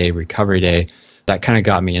easy day, recovery day. That kind of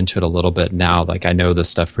got me into it a little bit now. Like I know this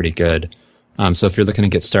stuff pretty good. So if you're looking to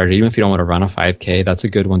get started, even if you don't want to run a 5K, that's a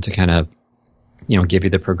good one to kind of, give you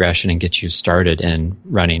the progression and get you started in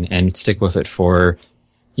running and stick with it for,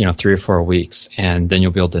 3 or 4 weeks. And then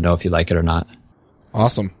you'll be able to know if you like it or not.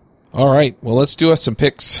 Awesome. All right. Well, let's do us some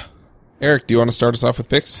picks. Eric, do you want to start us off with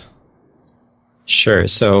picks? Sure.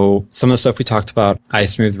 So some of the stuff we talked about,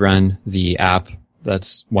 iSmooth Run, the app,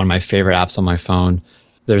 that's one of my favorite apps on my phone.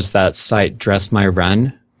 There's that site Dress My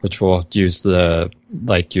Run, which will use your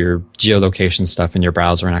geolocation stuff in your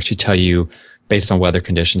browser and actually tell you based on weather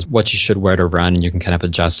conditions what you should wear to run, and you can kind of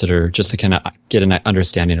adjust it or just to kind of get an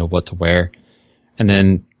understanding of what to wear. And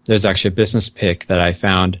then there's actually a business pick that I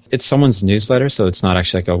found. It's someone's newsletter, so it's not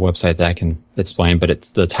actually like a website that I can explain, but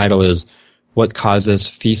the title is What Causes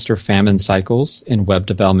Feast or Famine Cycles in Web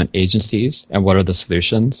Development Agencies and What Are the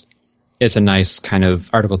Solutions? It's a nice kind of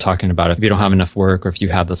article talking about if you don't have enough work or if you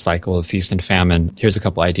have the cycle of feast and famine, here's a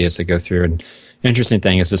couple ideas to go through. And interesting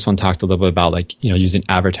thing is this one talked a little bit about using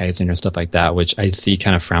advertising or stuff like that, which I see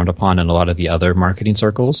kind of frowned upon in a lot of the other marketing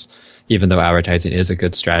circles, even though advertising is a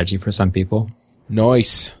good strategy for some people.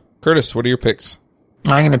 Nice. Curtis, what are your picks?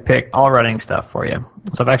 I'm going to pick all running stuff for you.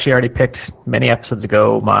 So I've actually already picked many episodes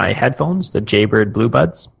ago my headphones, the Jaybird Blue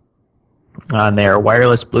Buds. And they are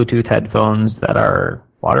wireless Bluetooth headphones that are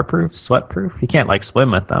waterproof, sweatproof. You can't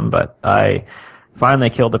swim with them, but I finally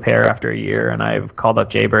killed a pair after a year, and I've called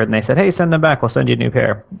up Jaybird, and they said, hey, send them back. We'll send you a new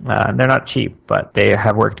pair. And they're not cheap, but they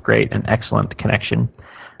have worked great, an excellent connection.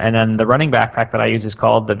 And then the running backpack that I use is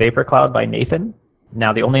called the Vapor Cloud by Nathan.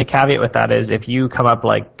 Now, the only caveat with that is if you come up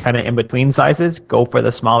kind of in between sizes, go for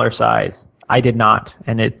the smaller size. I did not,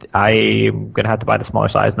 and I'm going to have to buy the smaller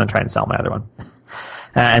size and then try and sell my other one.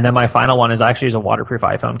 And then my final one is actually a waterproof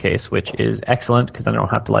iPhone case, which is excellent because then I don't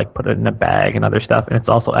have to put it in a bag and other stuff. And it's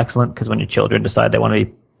also excellent because when your children decide they want to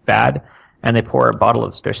be bad and they pour a bottle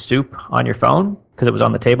of their soup on your phone because it was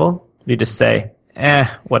on the table, you just say,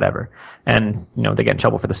 whatever. And, they get in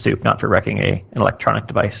trouble for the soup, not for wrecking an electronic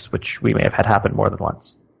device, which we may have had happen more than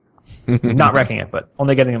once. Not wrecking it, but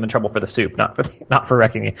only getting them in trouble for the soup, not for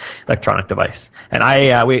wrecking the electronic device. And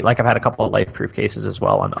I've had a couple of life-proof cases as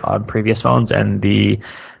well on previous phones, and the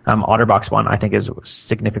OtterBox one I think is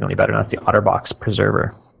significantly better. And that's the OtterBox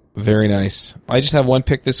Preserver. Very nice. I just have one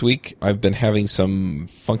pick this week. I've been having some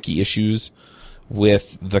funky issues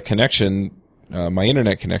with the connection, my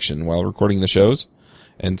internet connection while recording the shows.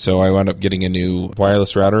 And so I wound up getting a new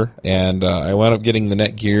wireless router, and I wound up getting the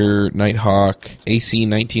Netgear Nighthawk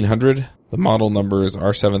AC1900. The model number is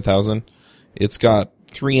R7000. It's got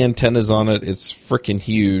 3 antennas on it. It's freaking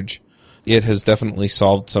huge. It has definitely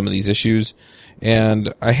solved some of these issues.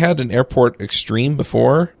 And I had an Airport Extreme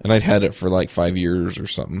before, and I'd had it for like 5 years or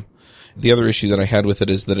something. The other issue that I had with it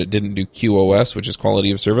is that it didn't do QoS, which is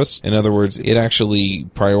quality of service. In other words, it actually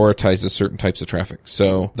prioritizes certain types of traffic.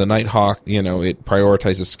 So the Nighthawk, it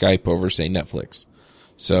prioritizes Skype over, say, Netflix.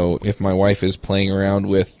 So if my wife is playing around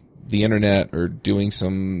with the internet or doing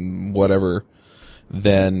some whatever,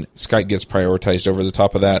 then Skype gets prioritized over the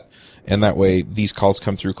top of that. And that way these calls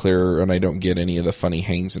come through clearer and I don't get any of the funny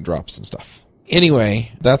hangs and drops and stuff.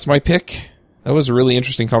 Anyway, that's my pick. That was a really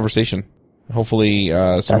interesting conversation. Hopefully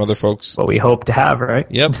some other folks... what we hope to have, right?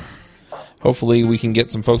 Yep. Hopefully we can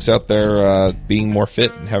get some folks out there being more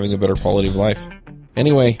fit and having a better quality of life.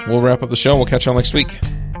 Anyway, we'll wrap up the show and we'll catch you all next week.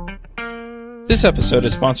 This episode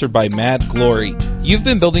is sponsored by Mad Glory. You've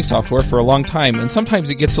been building software for a long time, and sometimes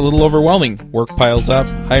it gets a little overwhelming. Work piles up,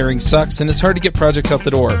 hiring sucks, and it's hard to get projects out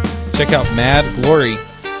the door. Check out Mad Glory.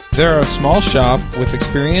 They're a small shop with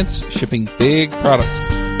experience shipping big products.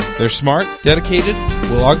 They're smart, dedicated,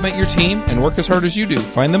 will augment your team, and work as hard as you do.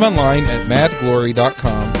 Find them online at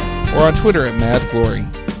madglory.com or on Twitter at madglory.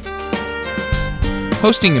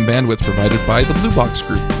 Hosting and bandwidth provided by the Blue Box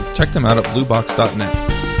Group. Check them out at bluebox.net.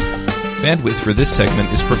 Bandwidth for this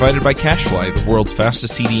segment is provided by CacheFly, the world's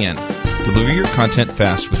fastest CDN. Deliver your content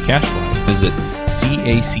fast with CacheFly. Visit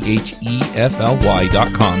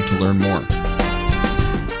CacheFly.com to learn more.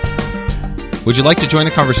 Would you like to join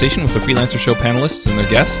a conversation with the Freelancer Show panelists and their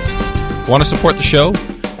guests? Want to support the show?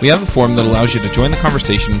 We have a form that allows you to join the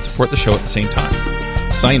conversation and support the show at the same time.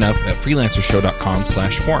 Sign up at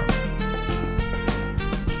freelancershow.com/forum.